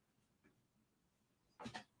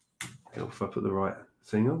 if I put the right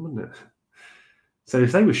thing on, wouldn't it? So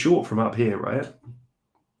if they were short from up here, right,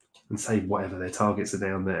 and say whatever their targets are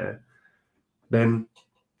down there, then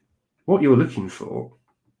what you're looking for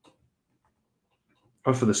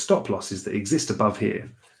are for the stop losses that exist above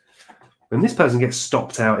here. When this person gets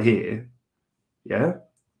stopped out here, yeah,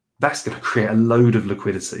 that's going to create a load of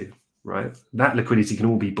liquidity, right? That liquidity can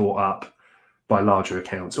all be bought up by larger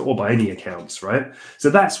accounts or by any accounts, right? So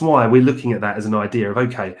that's why we're looking at that as an idea of,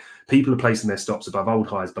 okay, people are placing their stops above old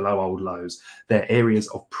highs, below old lows. They're areas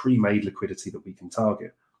of pre-made liquidity that we can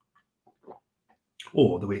target,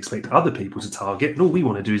 or that we expect other people to target. And all we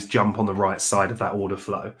want to do is jump on the right side of that order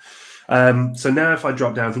flow. So now if I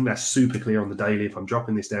drop down, I think that's super clear on the daily. If I'm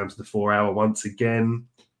dropping this down to the 4 hour once again,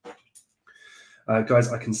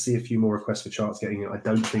 guys, I can see a few more requests for charts getting in. I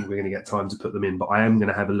don't think we're going to get time to put them in, but I am going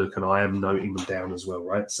to have a look and I am noting them down as well,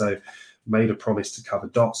 right? So made a promise to cover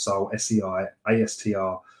DOT, SOL, SEI,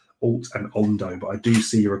 ASTR, Alt and Ondo, but I do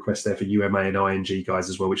see your request there for UMA and ING, guys,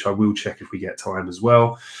 as well, which I will check if we get time as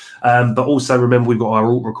well. But also remember, we've got our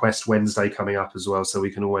Alt request Wednesday coming up as well, so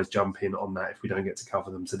we can always jump in on that if we don't get to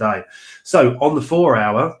cover them today. So on the 4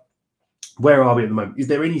 hour, where are we at the moment? Is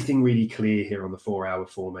there anything really clear here on the 4 hour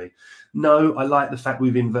for me? No, I like the fact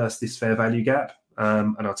we've inversed this fair value gap,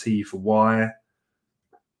 and I'll tell you for why.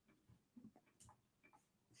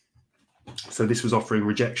 So this was offering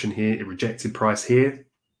rejection here. It rejected price here.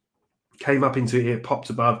 Came up into it here,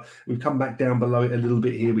 popped above. We've come back down below it a little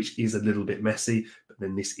bit here, which is a little bit messy. But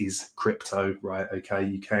then this is crypto, right? Okay,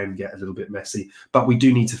 you can get a little bit messy. But we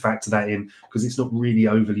do need to factor that in because it's not really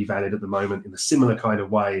overly valid at the moment in a similar kind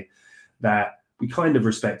of way that we kind of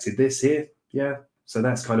respected this here. Yeah, So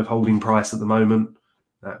that's kind of holding price at the moment.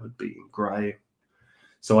 That would be in grey.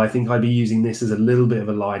 So I think I'd be using this as a little bit of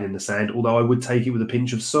a line in the sand, although I would take it with a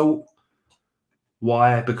pinch of salt.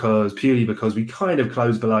 Why? Purely because we kind of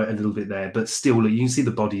closed below it a little bit there, but still, you can see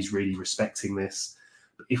the body's really respecting this.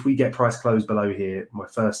 But if we get price closed below here, my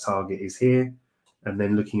first target is here, and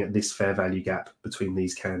then looking at this fair value gap between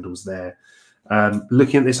these candles there.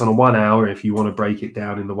 Looking at this on a 1 hour, if you want to break it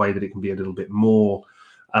down in the way that it can be a little bit more,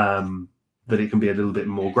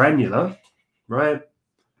 granular, right?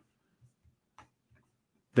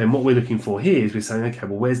 Then what we're looking for here is we're saying, okay,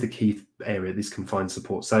 well, where's the key area this can find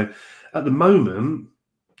support? So at the moment,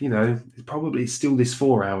 you know, it's probably still this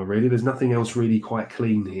 4 hour, really. There's nothing else really quite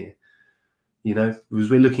clean here. You know, as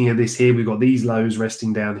we're looking at this here, we've got these lows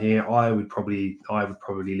resting down here. I would probably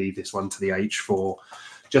leave this one to the H4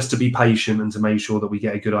 just to be patient and to make sure that we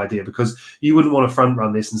get a good idea, because you wouldn't want to front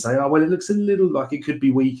run this and say, oh, well, it looks a little like it could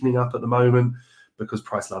be weakening up at the moment, because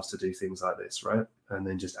price loves to do things like this, right? And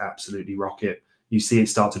then just absolutely rock it. You see it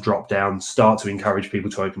start to drop down, start to encourage people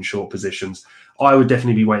to open short positions. I would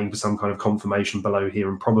definitely be waiting for some kind of confirmation below here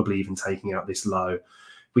and probably even taking out this low.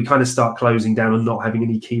 If we kind of start closing down and not having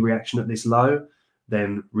any key reaction at this low,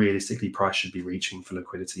 then realistically price should be reaching for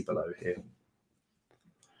liquidity below here.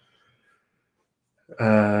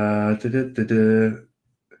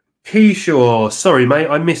 Keyshaw, sorry mate,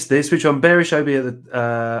 I missed this. Which on bearish OB at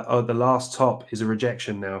the last top is a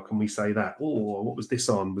rejection now. Can we say that? Oh, what was this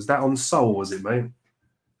on? Was that on Sol, was it, mate?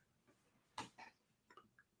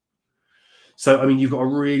 So, I mean, you've got a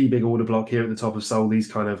really big order block here at the top of Sol, these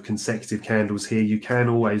kind of consecutive candles here. You can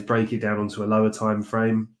always break it down onto a lower time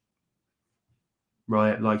frame,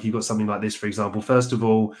 right? Like you've got something like this, for example. First of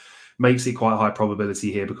all, makes it quite high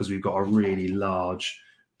probability here because we've got a really large,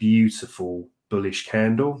 beautiful, bullish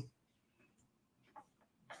candle.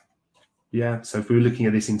 Yeah, so if we were looking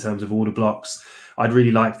at this in terms of order blocks, I'd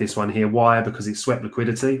really like this one here. Why? Because it swept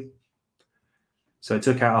liquidity. So it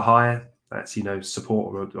took out a higher. That's, you know,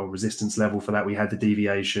 support or resistance level for that. We had the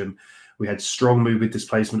deviation. We had strong move with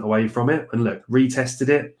displacement away from it. And look, retested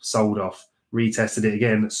it, sold off. Retested it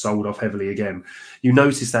again, sold off heavily again. You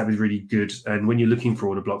notice that was really good. And when you're looking for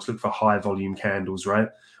order blocks, look for high volume candles, right?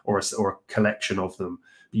 Or a collection of them.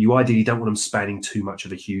 You ideally don't want them spanning too much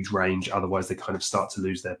of a huge range. Otherwise, they kind of start to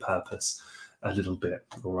lose their purpose a little bit,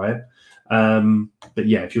 all right? But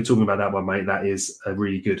yeah, if you're talking about that one, mate, that is a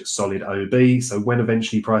really good, solid OB. So when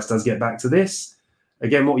eventually price does get back to this,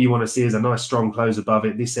 again, what you want to see is a nice, strong close above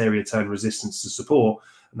it. This area turn resistance to support.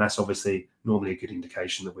 And that's obviously normally a good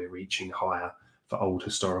indication that we're reaching higher for old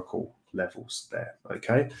historical levels there,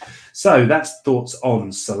 okay? So that's thoughts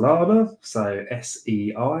on Solana. So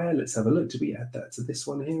SEI, let's have a look. Did we add that to this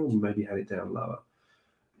one here? Or we maybe had it down lower.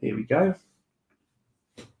 Here we go.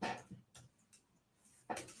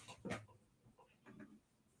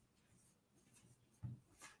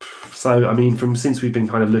 So, I mean, since we've been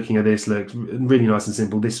kind of looking at this, look, really nice and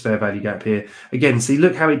simple, this fair value gap here. Again, see,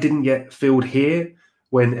 look how it didn't get filled here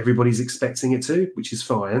when everybody's expecting it to, which is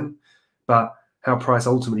fine. But how price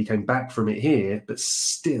ultimately came back from it here, but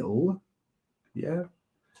still, yeah,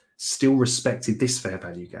 still respected this fair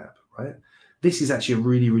value gap, right? This is actually a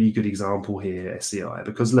really, really good example here, SEI,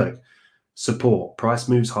 because look, support, price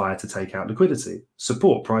moves higher to take out liquidity.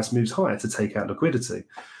 Support, price moves higher to take out liquidity.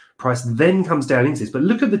 Price then comes down into this, but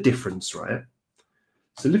look at the difference, right?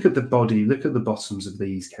 So look at the body, look at the bottoms of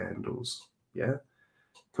these candles, yeah,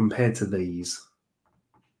 compared to these.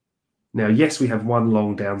 Now, yes, we have one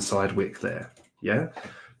long downside wick there, yeah,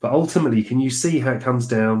 but ultimately, can you see how it comes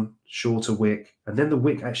down, shorter wick, and then the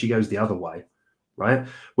wick actually goes the other way, right?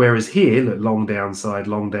 Whereas here, look, long downside,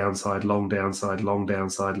 long downside, long downside, long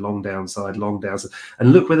downside, long downside, long downside,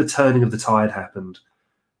 and look where the turning of the tide happened.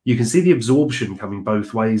 You can see the absorption coming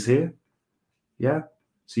both ways here. Yeah.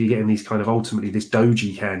 So you're getting these kind of ultimately this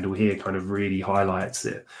doji candle here kind of really highlights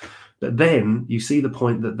it. But then you see the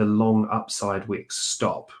point that the long upside wicks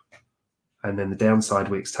stop and then the downside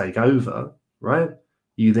wicks take over, right?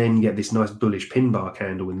 You then get this nice bullish pin bar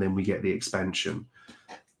candle and then we get the expansion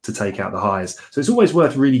to take out the highs. So it's always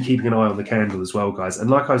worth really keeping an eye on the candle as well, guys. And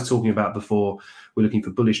like I was talking about before, we're looking for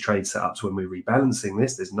bullish trade setups when we're rebalancing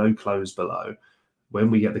this. There's no close below. When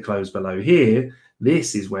we get the close below here,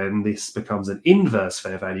 this is when this becomes an inverse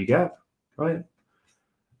fair value gap, right?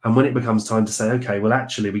 And when it becomes time to say, okay, well,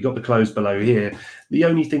 actually, we got the close below here. The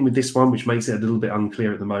only thing with this one, which makes it a little bit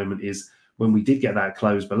unclear at the moment, is when we did get that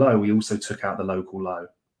close below, we also took out the local low,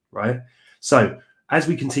 right? So as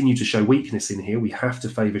we continue to show weakness in here, we have to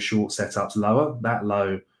favor short setups lower. That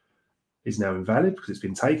low is now invalid because it's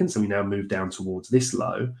been taken. So we now move down towards this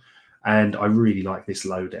low. And I really like this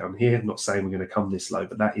low down here. I'm not saying we're going to come this low,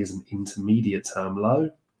 but that is an intermediate term low,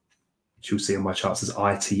 which you'll see on my charts as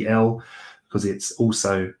ITL, because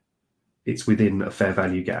it's within a fair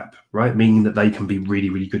value gap, right? Meaning that they can be really,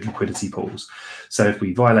 really good liquidity pools. So if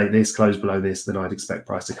we violate this, close below this, then I'd expect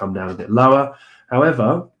price to come down a bit lower.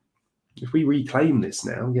 However, if we reclaim this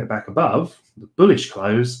now and get back above the bullish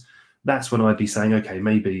close, that's when I'd be saying, okay,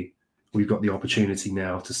 maybe we've got the opportunity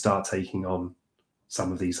now to start taking on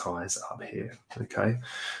some of these highs up here, okay?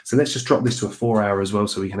 So let's just drop this to a 4-hour as well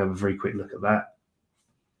so we can have a very quick look at that.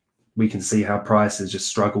 We can see how price has just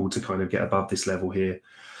struggled to kind of get above this level here.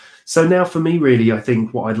 So now for me, really, I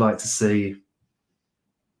think what I'd like to see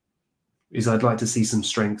is I'd like to see some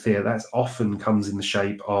strength here. That often comes in the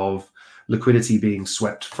shape of liquidity being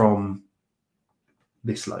swept from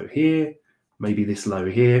this low here, maybe this low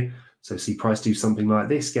here. So see price do something like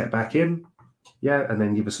this, get back in, yeah, and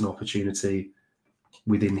then give us an opportunity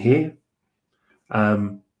within here.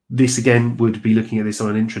 This again would be looking at this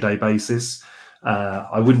on an intraday basis.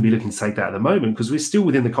 I wouldn't be looking to take that at the moment because we're still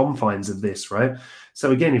within the confines of this, right?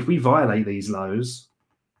 So again, if we violate these lows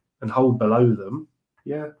and hold below them,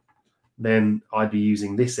 yeah, then I'd be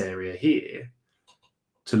using this area here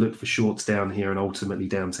to look for shorts down here and ultimately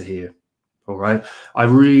down to here. All right. I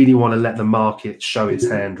really want to let the market show its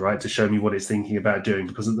hand, right, to show me what it's thinking about doing,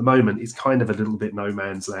 because at the moment it's kind of a little bit no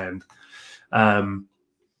man's land.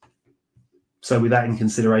 So with that in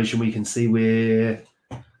consideration, we can see we're,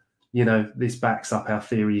 you know, this backs up our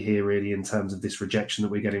theory here really in terms of this rejection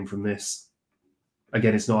that we're getting from this.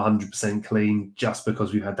 Again, it's not 100% clean just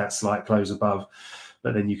because we've had that slight close above,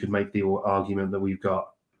 but then you could make the argument that we've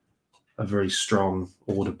got a very strong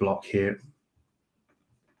order block here.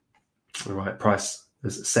 All right, price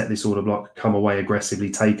has set this order block, come away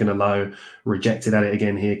aggressively, taken a low, rejected at it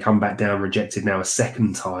again here, come back down, rejected now a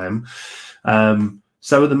second time.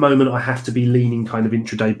 So at the moment, I have to be leaning kind of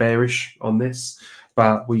intraday bearish on this,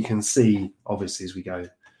 but we can see, obviously, as we go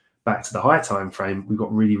back to the high time frame, we've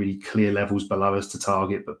got really, really clear levels below us to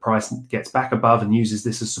target, but price gets back above and uses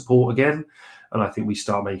this as support again. And I think we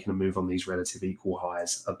start making a move on these relative equal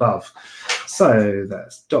highs above. So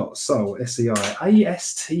that's dot sol SEI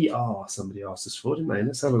ASTR. Somebody asked us for, didn't they?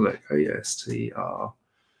 Let's have a look. ASTR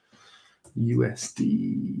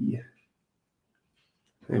USD.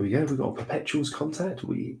 There we go. We've got a perpetuals contact.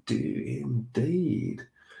 We do indeed.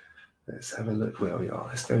 Let's have a look where we are.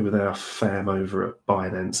 Let's go with our fam over at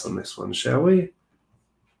Binance on this one, shall we?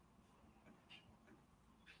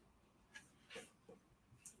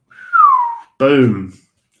 Boom.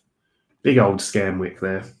 Big old scam wick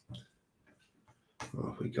there. What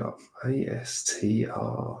have we got?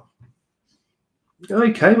 ASTR.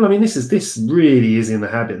 Okay, well, I mean, this really is in the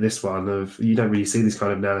habit, this one, of, you don't really see this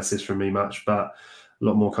kind of analysis from me much, but a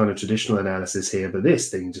lot more kind of traditional analysis here. But this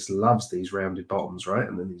thing just loves these rounded bottoms, right?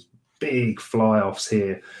 And then these big fly-offs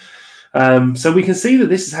here. So we can see that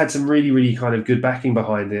this has had some really, really kind of good backing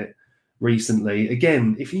behind it recently.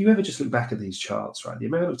 Again, if you ever just look back at these charts, right, the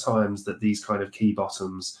amount of times that these kind of key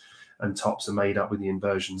bottoms and tops are made up with the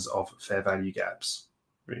inversions of fair value gaps,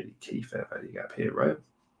 really key fair value gap here, right?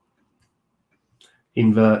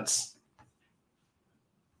 Inverts,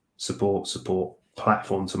 support,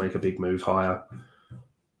 platform to make a big move higher.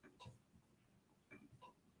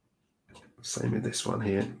 Same with this one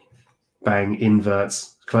here. Bang,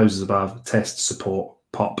 inverts, closes above, test, support,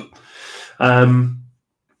 pop.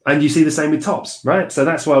 And you see the same with tops, right? So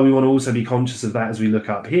that's why we want to also be conscious of that as we look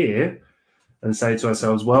up here and say to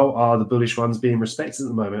ourselves, well, are the bullish ones being respected at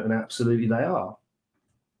the moment? And absolutely they are.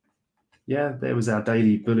 Yeah, there was our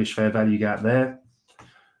daily bullish fair value gap there.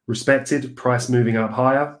 Respected, price moving up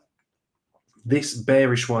higher. This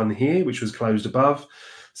bearish one here, which was closed above.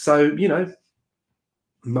 So, you know,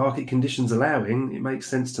 market conditions allowing, it makes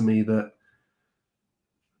sense to me that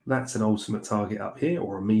that's an ultimate target up here,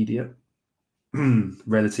 or immediate,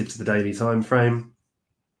 relative to the daily time frame.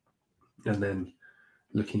 And then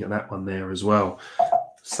looking at that one there as well.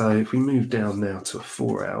 So if we move down now to a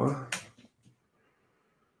 4-hour,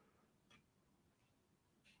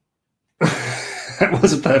 that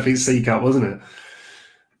was a perfect C cut, wasn't it?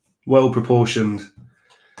 Well proportioned,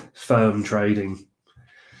 firm trading.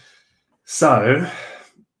 So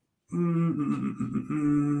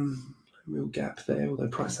real gap there, although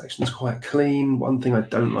price action is quite clean. One thing I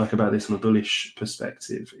don't like about this from a bullish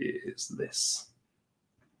perspective is this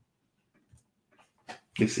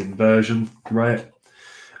inversion, right?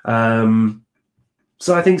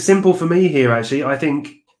 So I think simple for me here, actually. I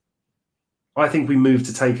think we move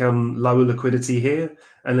to take on lower liquidity here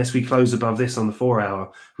unless we close above this on the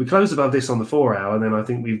 4-hour. If we close above this on the 4-hour, then I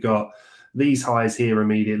think we've got these highs here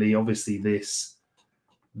immediately. Obviously this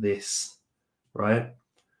this, right?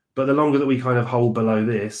 But the longer that we kind of hold below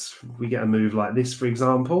this, we get a move like this, for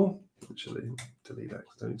example. Actually, delete that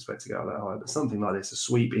because I don't expect to go that high, but something like this, a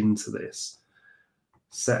sweep into this,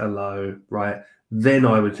 set a low, right? Then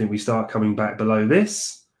I would think we start coming back below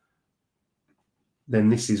this. Then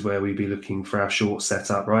this is where we'd be looking for our short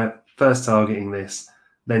setup, right? First targeting this,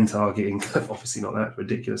 then targeting, obviously not that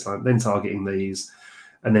ridiculous line, then targeting these,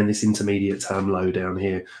 and then this intermediate term low down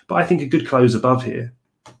here. But I think a good close above here,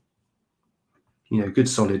 you know, good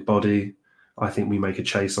solid body. I think we make a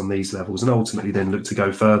chase on these levels and ultimately then look to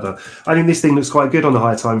go further. I think this thing looks quite good on the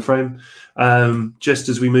high time frame. Just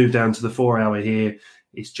as we move down to the 4 hour here,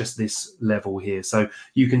 it's just this level here. So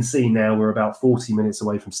you can see now we're about 40 minutes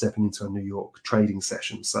away from stepping into a New York trading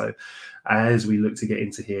session. So as we look to get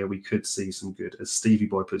into here, we could see some good, as Stevie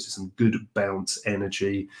Boy puts it, some good bounce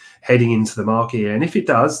energy heading into the market here. And if it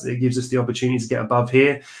does, it gives us the opportunity to get above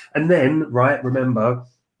here. And then, right, remember,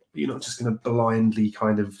 you're not just going to blindly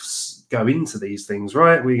kind of go into these things,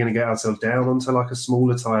 right? We're going to get ourselves down onto like a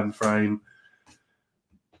smaller time frame.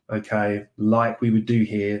 Okay, like we would do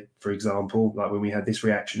here, for example, like when we had this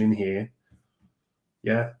reaction in here.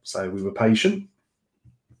 Yeah, so we were patient.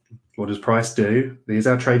 What does price do? There's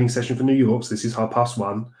our trading session for New York. So this is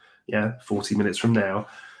 1:30. Yeah, 40 minutes from now.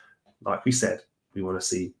 Like we said, we want to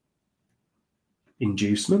see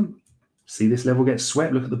inducement. See this level get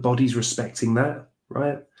swept. Look at the bodies respecting that,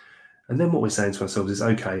 right? And then what we're saying to ourselves is,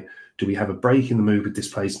 okay, do we have a break in the move with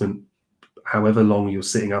displacement? However long you're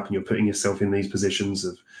sitting up and you're putting yourself in these positions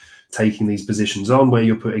of taking these positions on where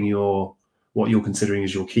you're putting your, what you're considering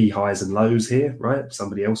as your key highs and lows here, right?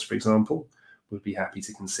 Somebody else, for example, would be happy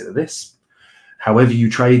to consider this. However you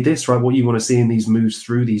trade this, right, what you want to see in these moves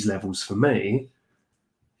through these levels, for me,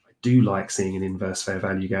 I do like seeing an inverse fair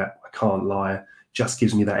value gap. I can't lie. Just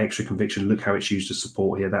gives me that extra conviction. Look how it's used as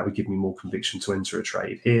support here. That would give me more conviction to enter a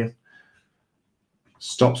trade here.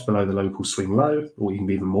 Stops below the local swing low, or you can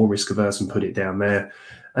be even more risk averse and put it down there.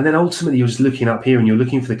 And then ultimately you're just looking up here and you're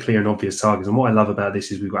looking for the clear and obvious targets. And what I love about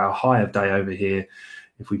this is we've got our high of day over here.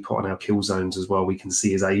 If we put on our kill zones as well, we can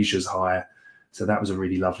see as Asia's high. So that was a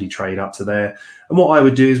really lovely trade up to there. And what I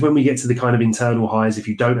would do is when we get to the kind of internal highs, if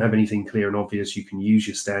you don't have anything clear and obvious, you can use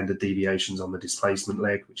your standard deviations on the displacement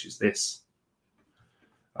leg, which is this.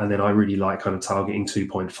 And then I really like kind of targeting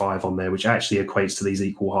 2.5 on there, which actually equates to these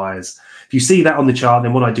equal highs. If you see that on the chart,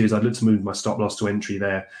 then what I do is I'd look to move my stop loss to entry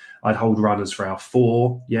there. I'd hold runners for our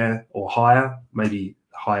 4, yeah, or higher, maybe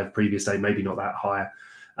high of previous day, maybe not that high.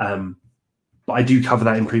 But I do cover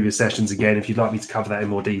that in previous sessions. Again, if you'd like me to cover that in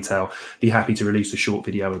more detail, be happy to release a short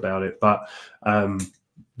video about it. But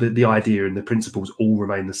the idea and the principles all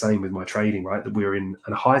remain the same with my trading, right? That we're in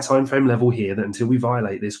a high time frame level here, that until we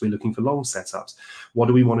violate this, we're looking for long setups. What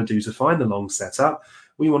do we want to do to find the long setup?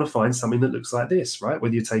 We want to find something that looks like this, right?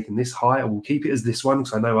 Whether you're taking this high, or we'll keep it as this one,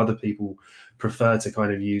 because I know other people prefer to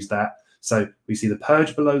kind of use that. So we see the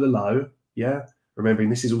purge below the low, yeah? Remembering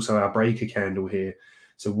this is also our breaker candle here.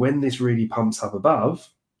 So when this really pumps up above,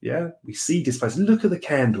 yeah, we see displacement. Look at the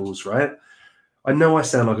candles, right? I know I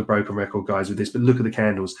sound like a broken record, guys, with this, but look at the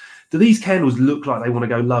candles. Do these candles look like they want to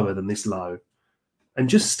go lower than this low? And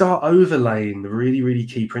just start overlaying the really, really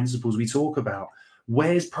key principles we talk about.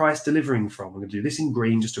 Where's price delivering from? I'm going to do this in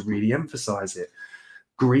green just to really emphasize it.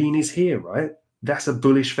 Green is here, right? That's a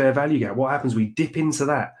bullish fair value gap. What happens? We dip into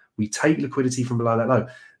that. We take liquidity from below that low.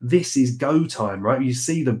 This is go time, right? You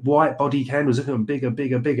see the white body candles looking bigger,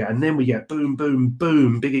 bigger, bigger. And then we get boom, boom,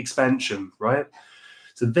 boom, big expansion, right?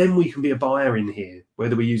 So then we can be a buyer in here,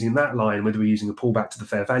 whether we're using that line, whether we're using a pullback to the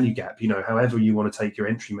fair value gap, you know, however you want to take your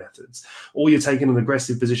entry methods, or you're taking an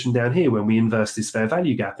aggressive position down here when we inverse this fair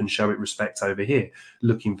value gap and show it respect over here,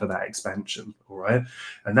 looking for that expansion, all right?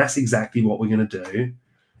 And that's exactly what we're going to do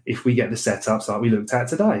if we get the setups like we looked at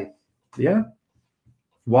today, yeah?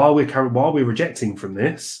 While we're rejecting from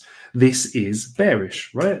this, this is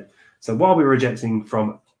bearish, right? So while we're rejecting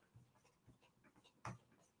from,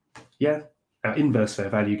 yeah, our inverse fair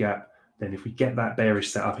value gap, then if we get that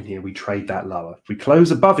bearish setup in here, we trade that lower. If we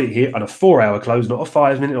close above it here on a 4-hour close, not a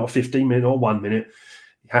 5-minute or 15-minute or 1 minute,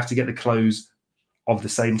 you have to get the close of the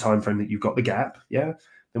same time frame that you've got the gap, yeah?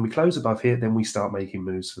 Then we close above here, then we start making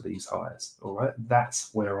moves for these highs, all right?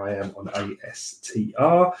 That's where I am on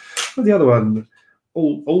ASTR. But the other one,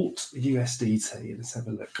 Alt USDT, let's have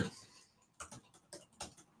a look.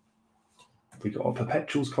 We got a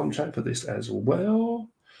perpetuals contract for this as well.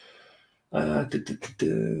 APT,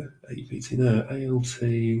 no, ALT,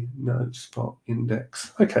 no, spot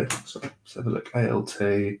index. Okay, so let's have a look. ALT.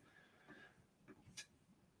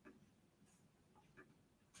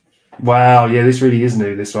 Wow, yeah, this really is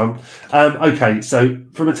new, this one. Okay, so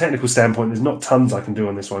from a technical standpoint, there's not tons I can do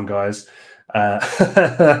on this one, guys.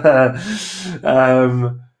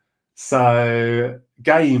 So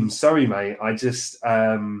games, sorry, mate. I just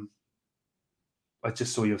saw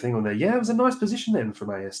your thing on there. Yeah, it was a nice position then from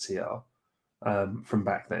ASTR from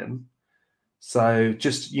back then. So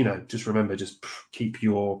just remember, just keep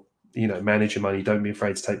your, manage your money. Don't be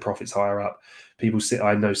afraid to take profits higher up.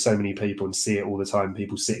 I know so many people and see it all the time.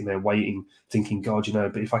 People sitting there waiting, thinking, God,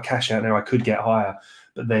 but if I cash out now, I could get higher.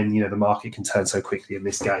 But then, the market can turn so quickly in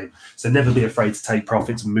this game. So never be afraid to take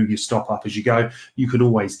profits and move your stop up as you go. You can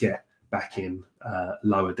always get back in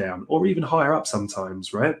lower down or even higher up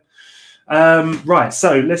sometimes, right? Right,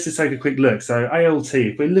 so let's just take a quick look. So ALT,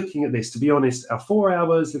 if we're looking at this, to be honest, our 4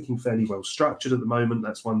 hours looking fairly well structured at the moment.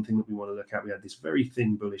 That's one thing that we want to look at. We had this very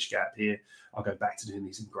thin bullish gap here. I'll go back to doing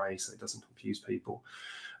these in grey so it doesn't confuse people.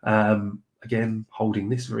 Again, holding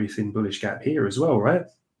this very thin bullish gap here as well, right?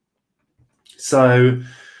 So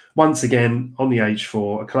once again, on the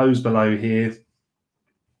H4, a close below here,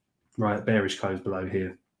 right, bearish close below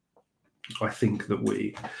here. I think that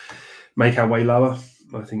we make our way lower.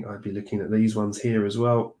 I think I'd be looking at these ones here as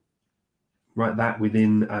well. Right, that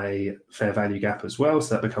within a fair value gap as well.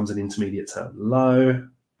 So that becomes an intermediate term low.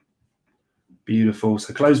 Beautiful.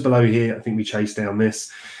 So close below here, I think we chase down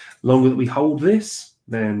this. Longer that we hold this,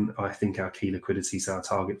 then I think our key liquidity, so our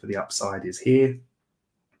target for the upside is here.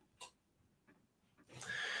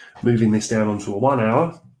 Moving this down onto a 1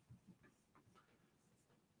 hour.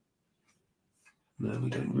 No,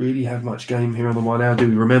 we don't really have much game here on the 1 hour. Do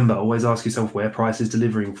we remember? Always ask yourself where price is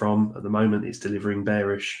delivering from. At the moment, it's delivering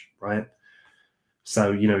bearish, right?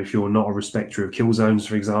 So, if you're not a respecter of kill zones,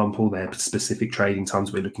 for example, they're specific trading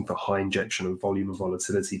times. We're looking for high injection of volume and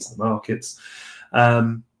volatility to the markets.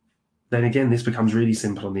 Then again, this becomes really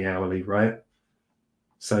simple on the hourly, right?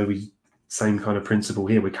 So same kind of principle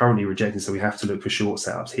here. We're currently rejecting, so we have to look for short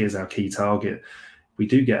setups. Here's our key target. We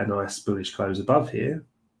do get a nice bullish close above here.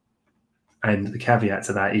 And the caveat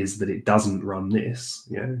to that is that it doesn't run this.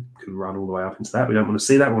 Could run all the way up into that. We don't want to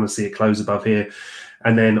see that. We want to see it close above here.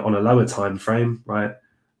 And then on a lower time frame, right,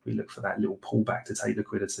 we look for that little pullback to take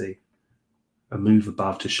liquidity, a move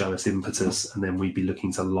above to show us impetus, and then we'd be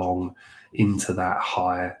looking to long into that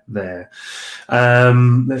high there.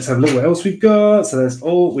 Let's have a look what else we've got. So that's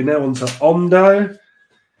all. We're now on to Ondo.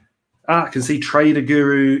 I can see Trader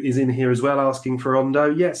Guru is in here as well asking for Ondo.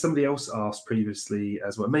 Yeah, somebody else asked previously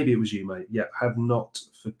as well. Maybe it was you, mate. Yeah, have not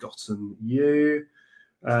forgotten you.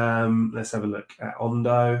 Let's have a look at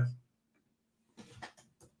Ondo.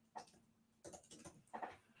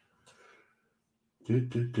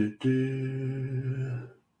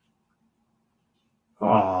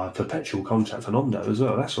 Perpetual contract on Ondo as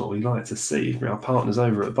well. That's what we like to see. Our partners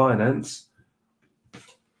over at Binance.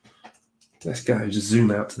 Let's go. Just zoom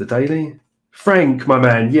out to the daily. Frank, my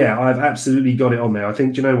man. Yeah, I've absolutely got it on there. I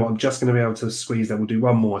think, you know what? I'm just going to be able to squeeze that. We'll do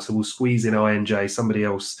one more. So we'll squeeze in INJ. Somebody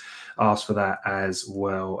else asked for that as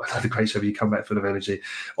well. Another great show. You come back full of energy.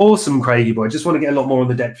 Awesome, Craigie boy. Just want to get a lot more on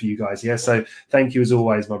the deck for you guys. Yeah. So thank you as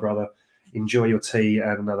always, my brother. Enjoy your tea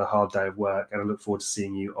and another hard day of work. And I look forward to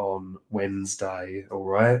seeing you on Wednesday. All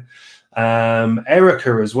right.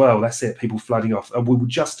 Erica as well. That's it. People flooding off. We will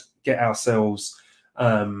just get ourselves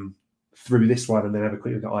through this one and then have a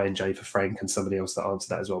quick look at INJ for Frank and somebody else that answered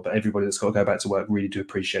that as well. But everybody that's got to go back to work, really do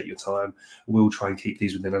appreciate your time. We'll try and keep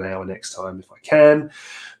these within an hour next time if I can.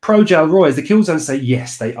 Projal Roy, the kill zones say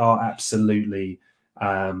yes, they are absolutely,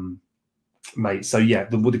 mate. So yeah,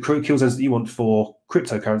 the kill zones that you want for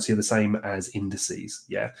cryptocurrency are the same as indices.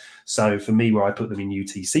 Yeah. So for me, where I put them in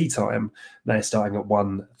UTC time, they're starting at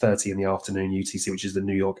 1:30 in the afternoon UTC, which is the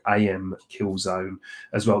New York AM kill zone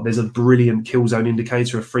as well. There's a brilliant kill zone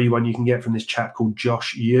indicator, a free one you can get from this chap called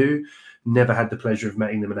Josh Yu. Never had the pleasure of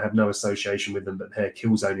meeting them and have no association with them, but their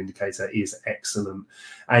kill zone indicator is excellent.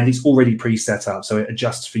 And it's already pre-set up, so it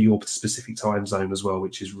adjusts for your specific time zone as well,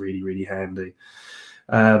 which is really, really handy.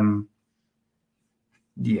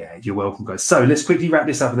 Yeah, you're welcome, guys. So let's quickly wrap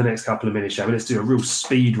this up in the next couple of minutes, shall we? Let's do a real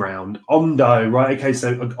speed round. Ondo, right? Okay,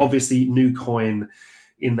 so obviously new coin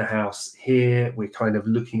in the house here. We're kind of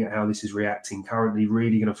looking at how this is reacting currently.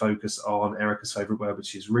 Really going to focus on Erica's favorite word,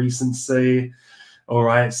 which is recency. All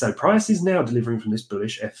right, so price is now delivering from this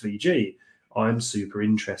bullish FVG. I'm super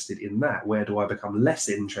interested in that. Where do I become less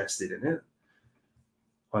interested in it?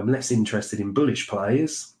 I'm less interested in bullish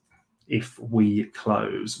plays if we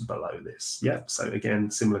close below this. Yeah, so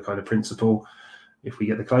again, similar kind of principle. If we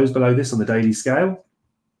get the close below this on the daily scale,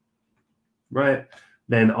 right,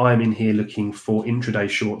 then I'm in here looking for intraday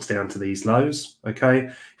shorts down to these lows, okay?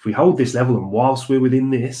 If we hold this level and whilst we're within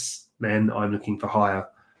this, then I'm looking for higher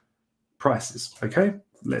prices. Okay,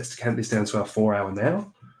 let's count this down to our 4 hour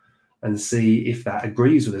now and see if that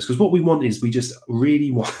agrees with us. Because what we want is we just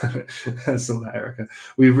really want, I saw that, Erica.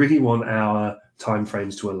 We really want our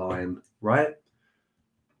timeframes to align, right?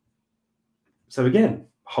 So again,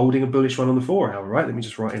 holding a bullish one on the 4 hour, right? Let me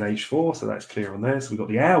just write in H4 so that's clear on there. So we've got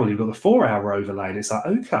the hourly, we've got the 4 hour overlay, and it's like,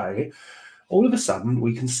 okay, all of a sudden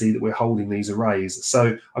we can see that we're holding these arrays.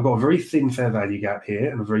 So I've got a very thin fair value gap here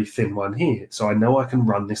and a very thin one here. So I know I can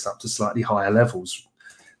run this up to slightly higher levels.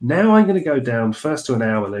 Now I'm going to go down first to an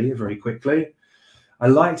hourly very quickly. I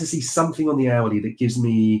like to see something on the hourly that gives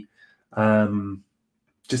me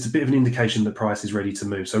just a bit of an indication that price is ready to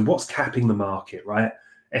move. So what's capping the market, right?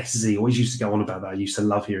 SZ always used to go on about that. I used to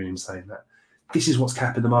love hearing him saying that. This is what's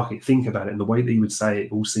capping the market. Think about it. And the way that he would say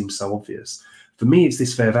it all seems so obvious. For me, it's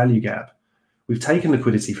this fair value gap. We've taken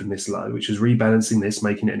liquidity from this low, which is rebalancing this,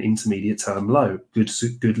 making it an intermediate term low. Good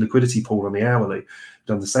liquidity pool on the hourly.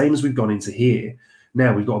 Done the same as we've gone into here.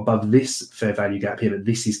 Now we've got above this fair value gap here, but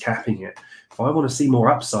this is capping it. If I want to see more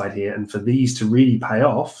upside here and for these to really pay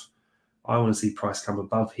off, I want to see price come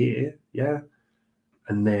above here, yeah?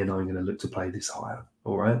 And then I'm going to look to play this higher,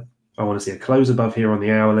 all right? I want to see a close above here on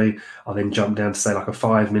the hourly. I'll then jump down to say like a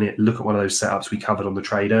 5 minute, look at one of those setups we covered on the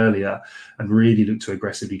trade earlier and really look to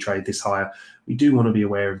aggressively trade this higher. We do want to be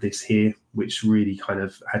aware of this here, which really kind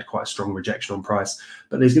of had quite a strong rejection on price,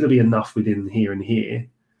 but there's going to be enough within here and here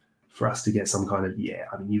for us to get some kind of, yeah,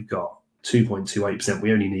 I mean, you've got 2.28%.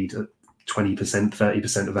 We only need 20%,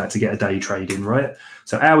 30% of that to get a day trade in, right?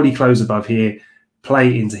 So hourly close above here,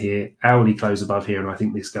 play into here, hourly close above here, and I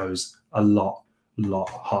think this goes a lot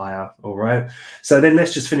higher, all right? So then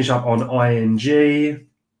let's just finish up on INJ,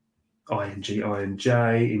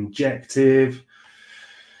 injective.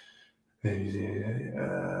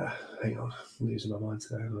 Hang on, I'm losing my mind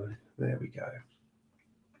today. There we go.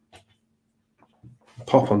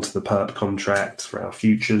 Pop onto the perp contract for our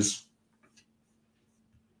futures.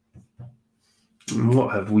 And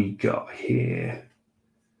what have we got here?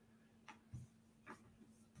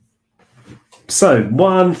 So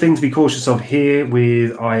one thing to be cautious of here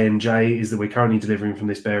with INJ is that we're currently delivering from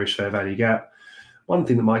this bearish fair value gap. One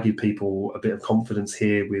thing that might give people a bit of confidence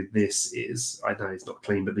here with this is, I know it's not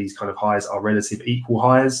clean, but these kind of highs are relative equal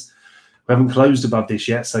highs. We haven't closed above this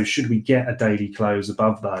yet, so should we get a daily close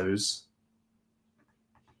above those,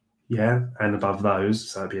 yeah, and above those,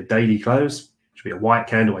 so it'd be a daily close, should be a white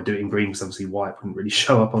candle. I do it in green because obviously white wouldn't really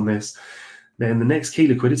show up on this. Then the next key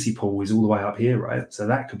liquidity pool is all the way up here, right? So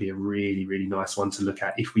that could be a really, really nice one to look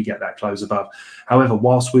at if we get that close above. However,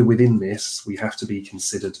 whilst we're within this, we have to be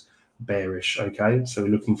considered bearish, okay? So we're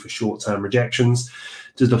looking for short-term rejections.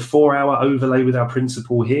 Does the 4 hour overlay with our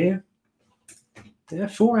principal here? Yeah,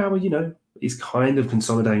 4 hour, you know, is kind of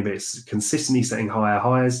consolidating, but it's consistently setting higher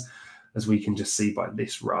highs, as we can just see by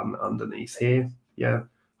this run underneath here. Yeah,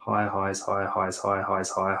 higher highs, higher highs, higher highs,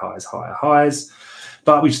 higher highs, higher highs.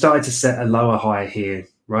 But we've started to set a lower high here,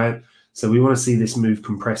 right? So we want to see this move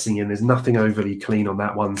compressing in. There's nothing overly clean on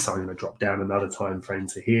that one, so I'm going to drop down another time frame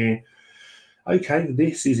to here. Okay,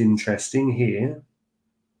 this is interesting here.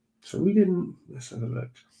 So we didn't, let's have a look.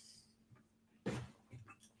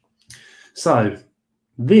 So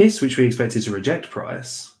this, which we expected to reject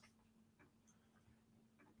price,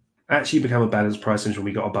 actually become a balanced price range when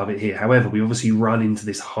we got above it here. However, we obviously run into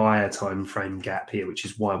this higher time frame gap here, which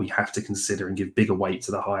is why we have to consider and give bigger weight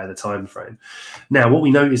to the higher the time frame. Now, what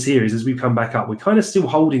we notice here is as we come back up, we're kind of still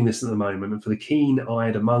holding this at the moment. And for the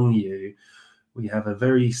keen-eyed among you, we have a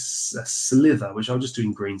very slither, which I'll just do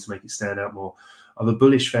in green to make it stand out more, of a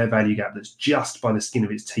bullish fair value gap that's just by the skin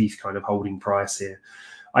of its teeth kind of holding price here.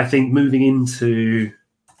 I think moving into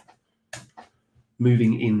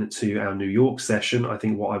our New York session, I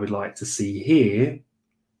think what I would like to see here,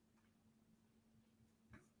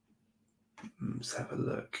 let's have a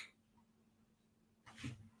look.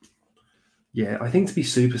 Yeah, I think to be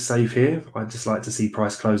super safe here, I'd just like to see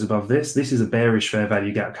price close above this. This is a bearish fair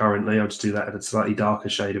value gap currently. I'll just do that at a slightly darker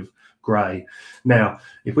shade of grey. Now,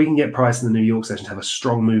 if we can get price in the New York session to have a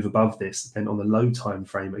strong move above this, then on the low time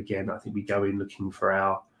frame, again, I think we go in looking for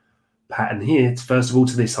our pattern here. First of all,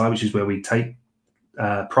 to this high, which is where we take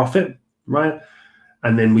profit, right?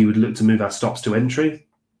 And then we would look to move our stops to entry.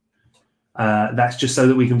 That's just so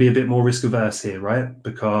that we can be a bit more risk averse here, right?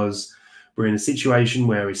 Because we're in a situation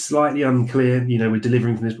where it's slightly unclear, you know, we're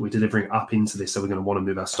delivering from this, but we're delivering up into this. So we're going to want to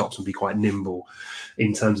move our stops and be quite nimble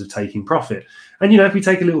in terms of taking profit. And, you know, if we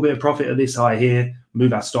take a little bit of profit at this high here,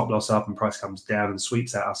 move our stop loss up and price comes down and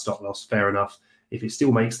sweeps out our stop loss, fair enough. If it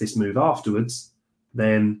still makes this move afterwards,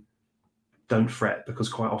 then don't fret, because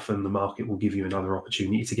quite often the market will give you another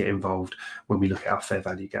opportunity to get involved when we look at our fair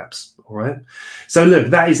value gaps. All right. So look,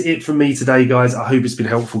 that is it from me today, guys. I hope it's been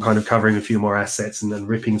helpful kind of covering a few more assets and then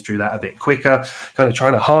ripping through that a bit quicker, kind of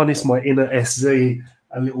trying to harness my inner SZ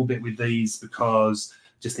a little bit with these, because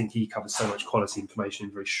I just think he covers so much quality information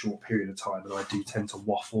in a very short period of time, and I do tend to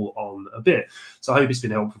waffle on a bit. So I hope it's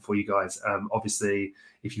been helpful for you guys. Obviously,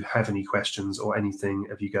 if you have any questions or anything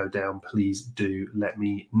as you go down, please do let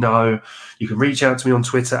me know. You can reach out to me on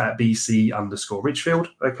Twitter at BC_Richfield,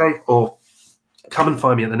 okay? Or come and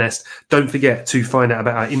find me at the Nest. Don't forget to find out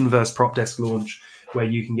about our inverse prop desk launch, where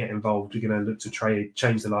you can get involved. We're going to look to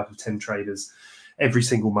change the life of 10 traders every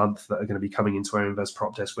single month that are going to be coming into our inverse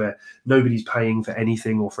prop desk, where nobody's paying for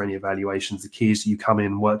anything or for any evaluations. The key is you come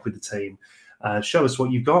in, work with the team, show us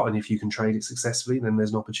what you've got, and if you can trade it successfully, then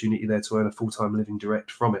there's an opportunity there to earn a full-time living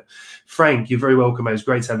direct from it. Frank, you're very welcome, mate. It's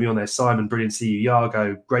great to have you on there. Simon, brilliant to see you.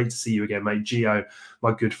 Yargo, great to see you again, mate. Gio,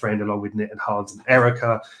 my good friend, along with Nit and Hans and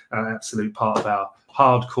Erica, absolute part of our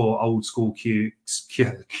hardcore old school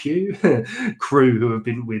crew who have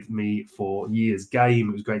been with me for years. Game,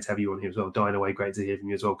 it was great to have you on here as well. Dynaway, great to hear from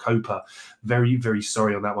you as well. Copa, very, very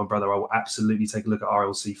sorry on that one, brother. I will absolutely take a look at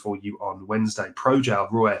RLC for you on Wednesday. Projal,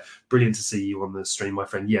 Roy, brilliant to see you on the stream, my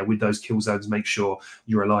friend. Yeah, with those kill zones, make sure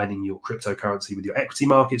you're aligning your cryptocurrency with your equity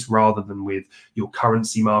markets rather than with your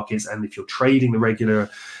currency markets. And if you're trading the regular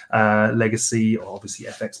legacy, or obviously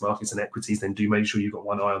FX markets and equities, then do make sure you've got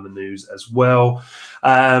one eye on the news as well.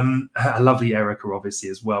 A lovely Erica, obviously,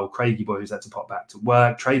 as well. Craigie boy, who's had to pop back to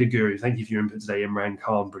work. Trader Guru, thank you for your input today. Imran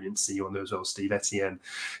Khan, brilliant to see you on there as well. Steve Etienne.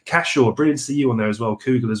 Cashore, brilliant to see you on there as well.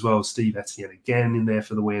 Kugel as well. Steve Etienne again in there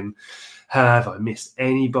for the win. Have I missed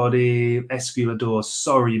anybody? Esculador,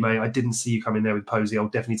 sorry, mate. I didn't see you come in there with Posey. I'll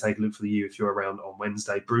definitely take a look for you if you're around on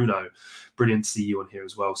Wednesday. Bruno, brilliant to see you on here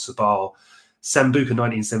as well. Sabal. Sambuca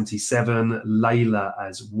 1977, Layla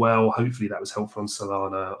as well. Hopefully that was helpful on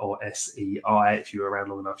Solana or SEI. If you were around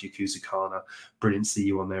long enough, Yakusakana, brilliant to see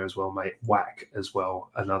you on there as well, mate. Whack as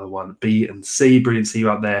well, another one. B and C, brilliant to see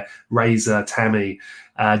you up there. Razor, Tammy,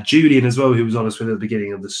 Julian as well, who was on us with at the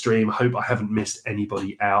beginning of the stream. Hope I haven't missed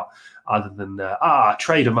anybody out other than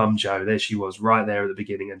Trader Mum Joe. There she was right there at the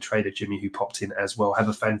beginning, and Trader Jimmy, who popped in as well. Have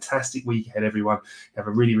a fantastic week ahead, everyone. Have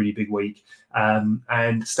a really, really big week.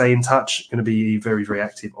 And stay in touch. Going to be very, very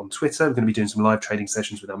active on Twitter. We're going to be doing some live trading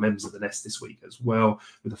sessions with our members of the Nest this week as well,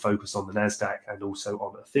 with a focus on the NASDAQ and also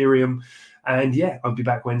on Ethereum. And yeah, I'll be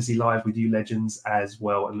back Wednesday live with you legends as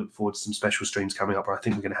well, and look forward to some special streams coming up. I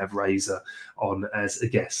think we're going to have Razor on as a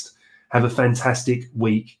guest. Have a fantastic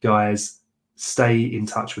week, guys. Stay in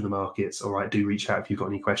touch with the markets. All right, do reach out if you've got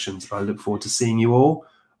any questions. I look forward to seeing you all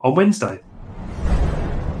on Wednesday.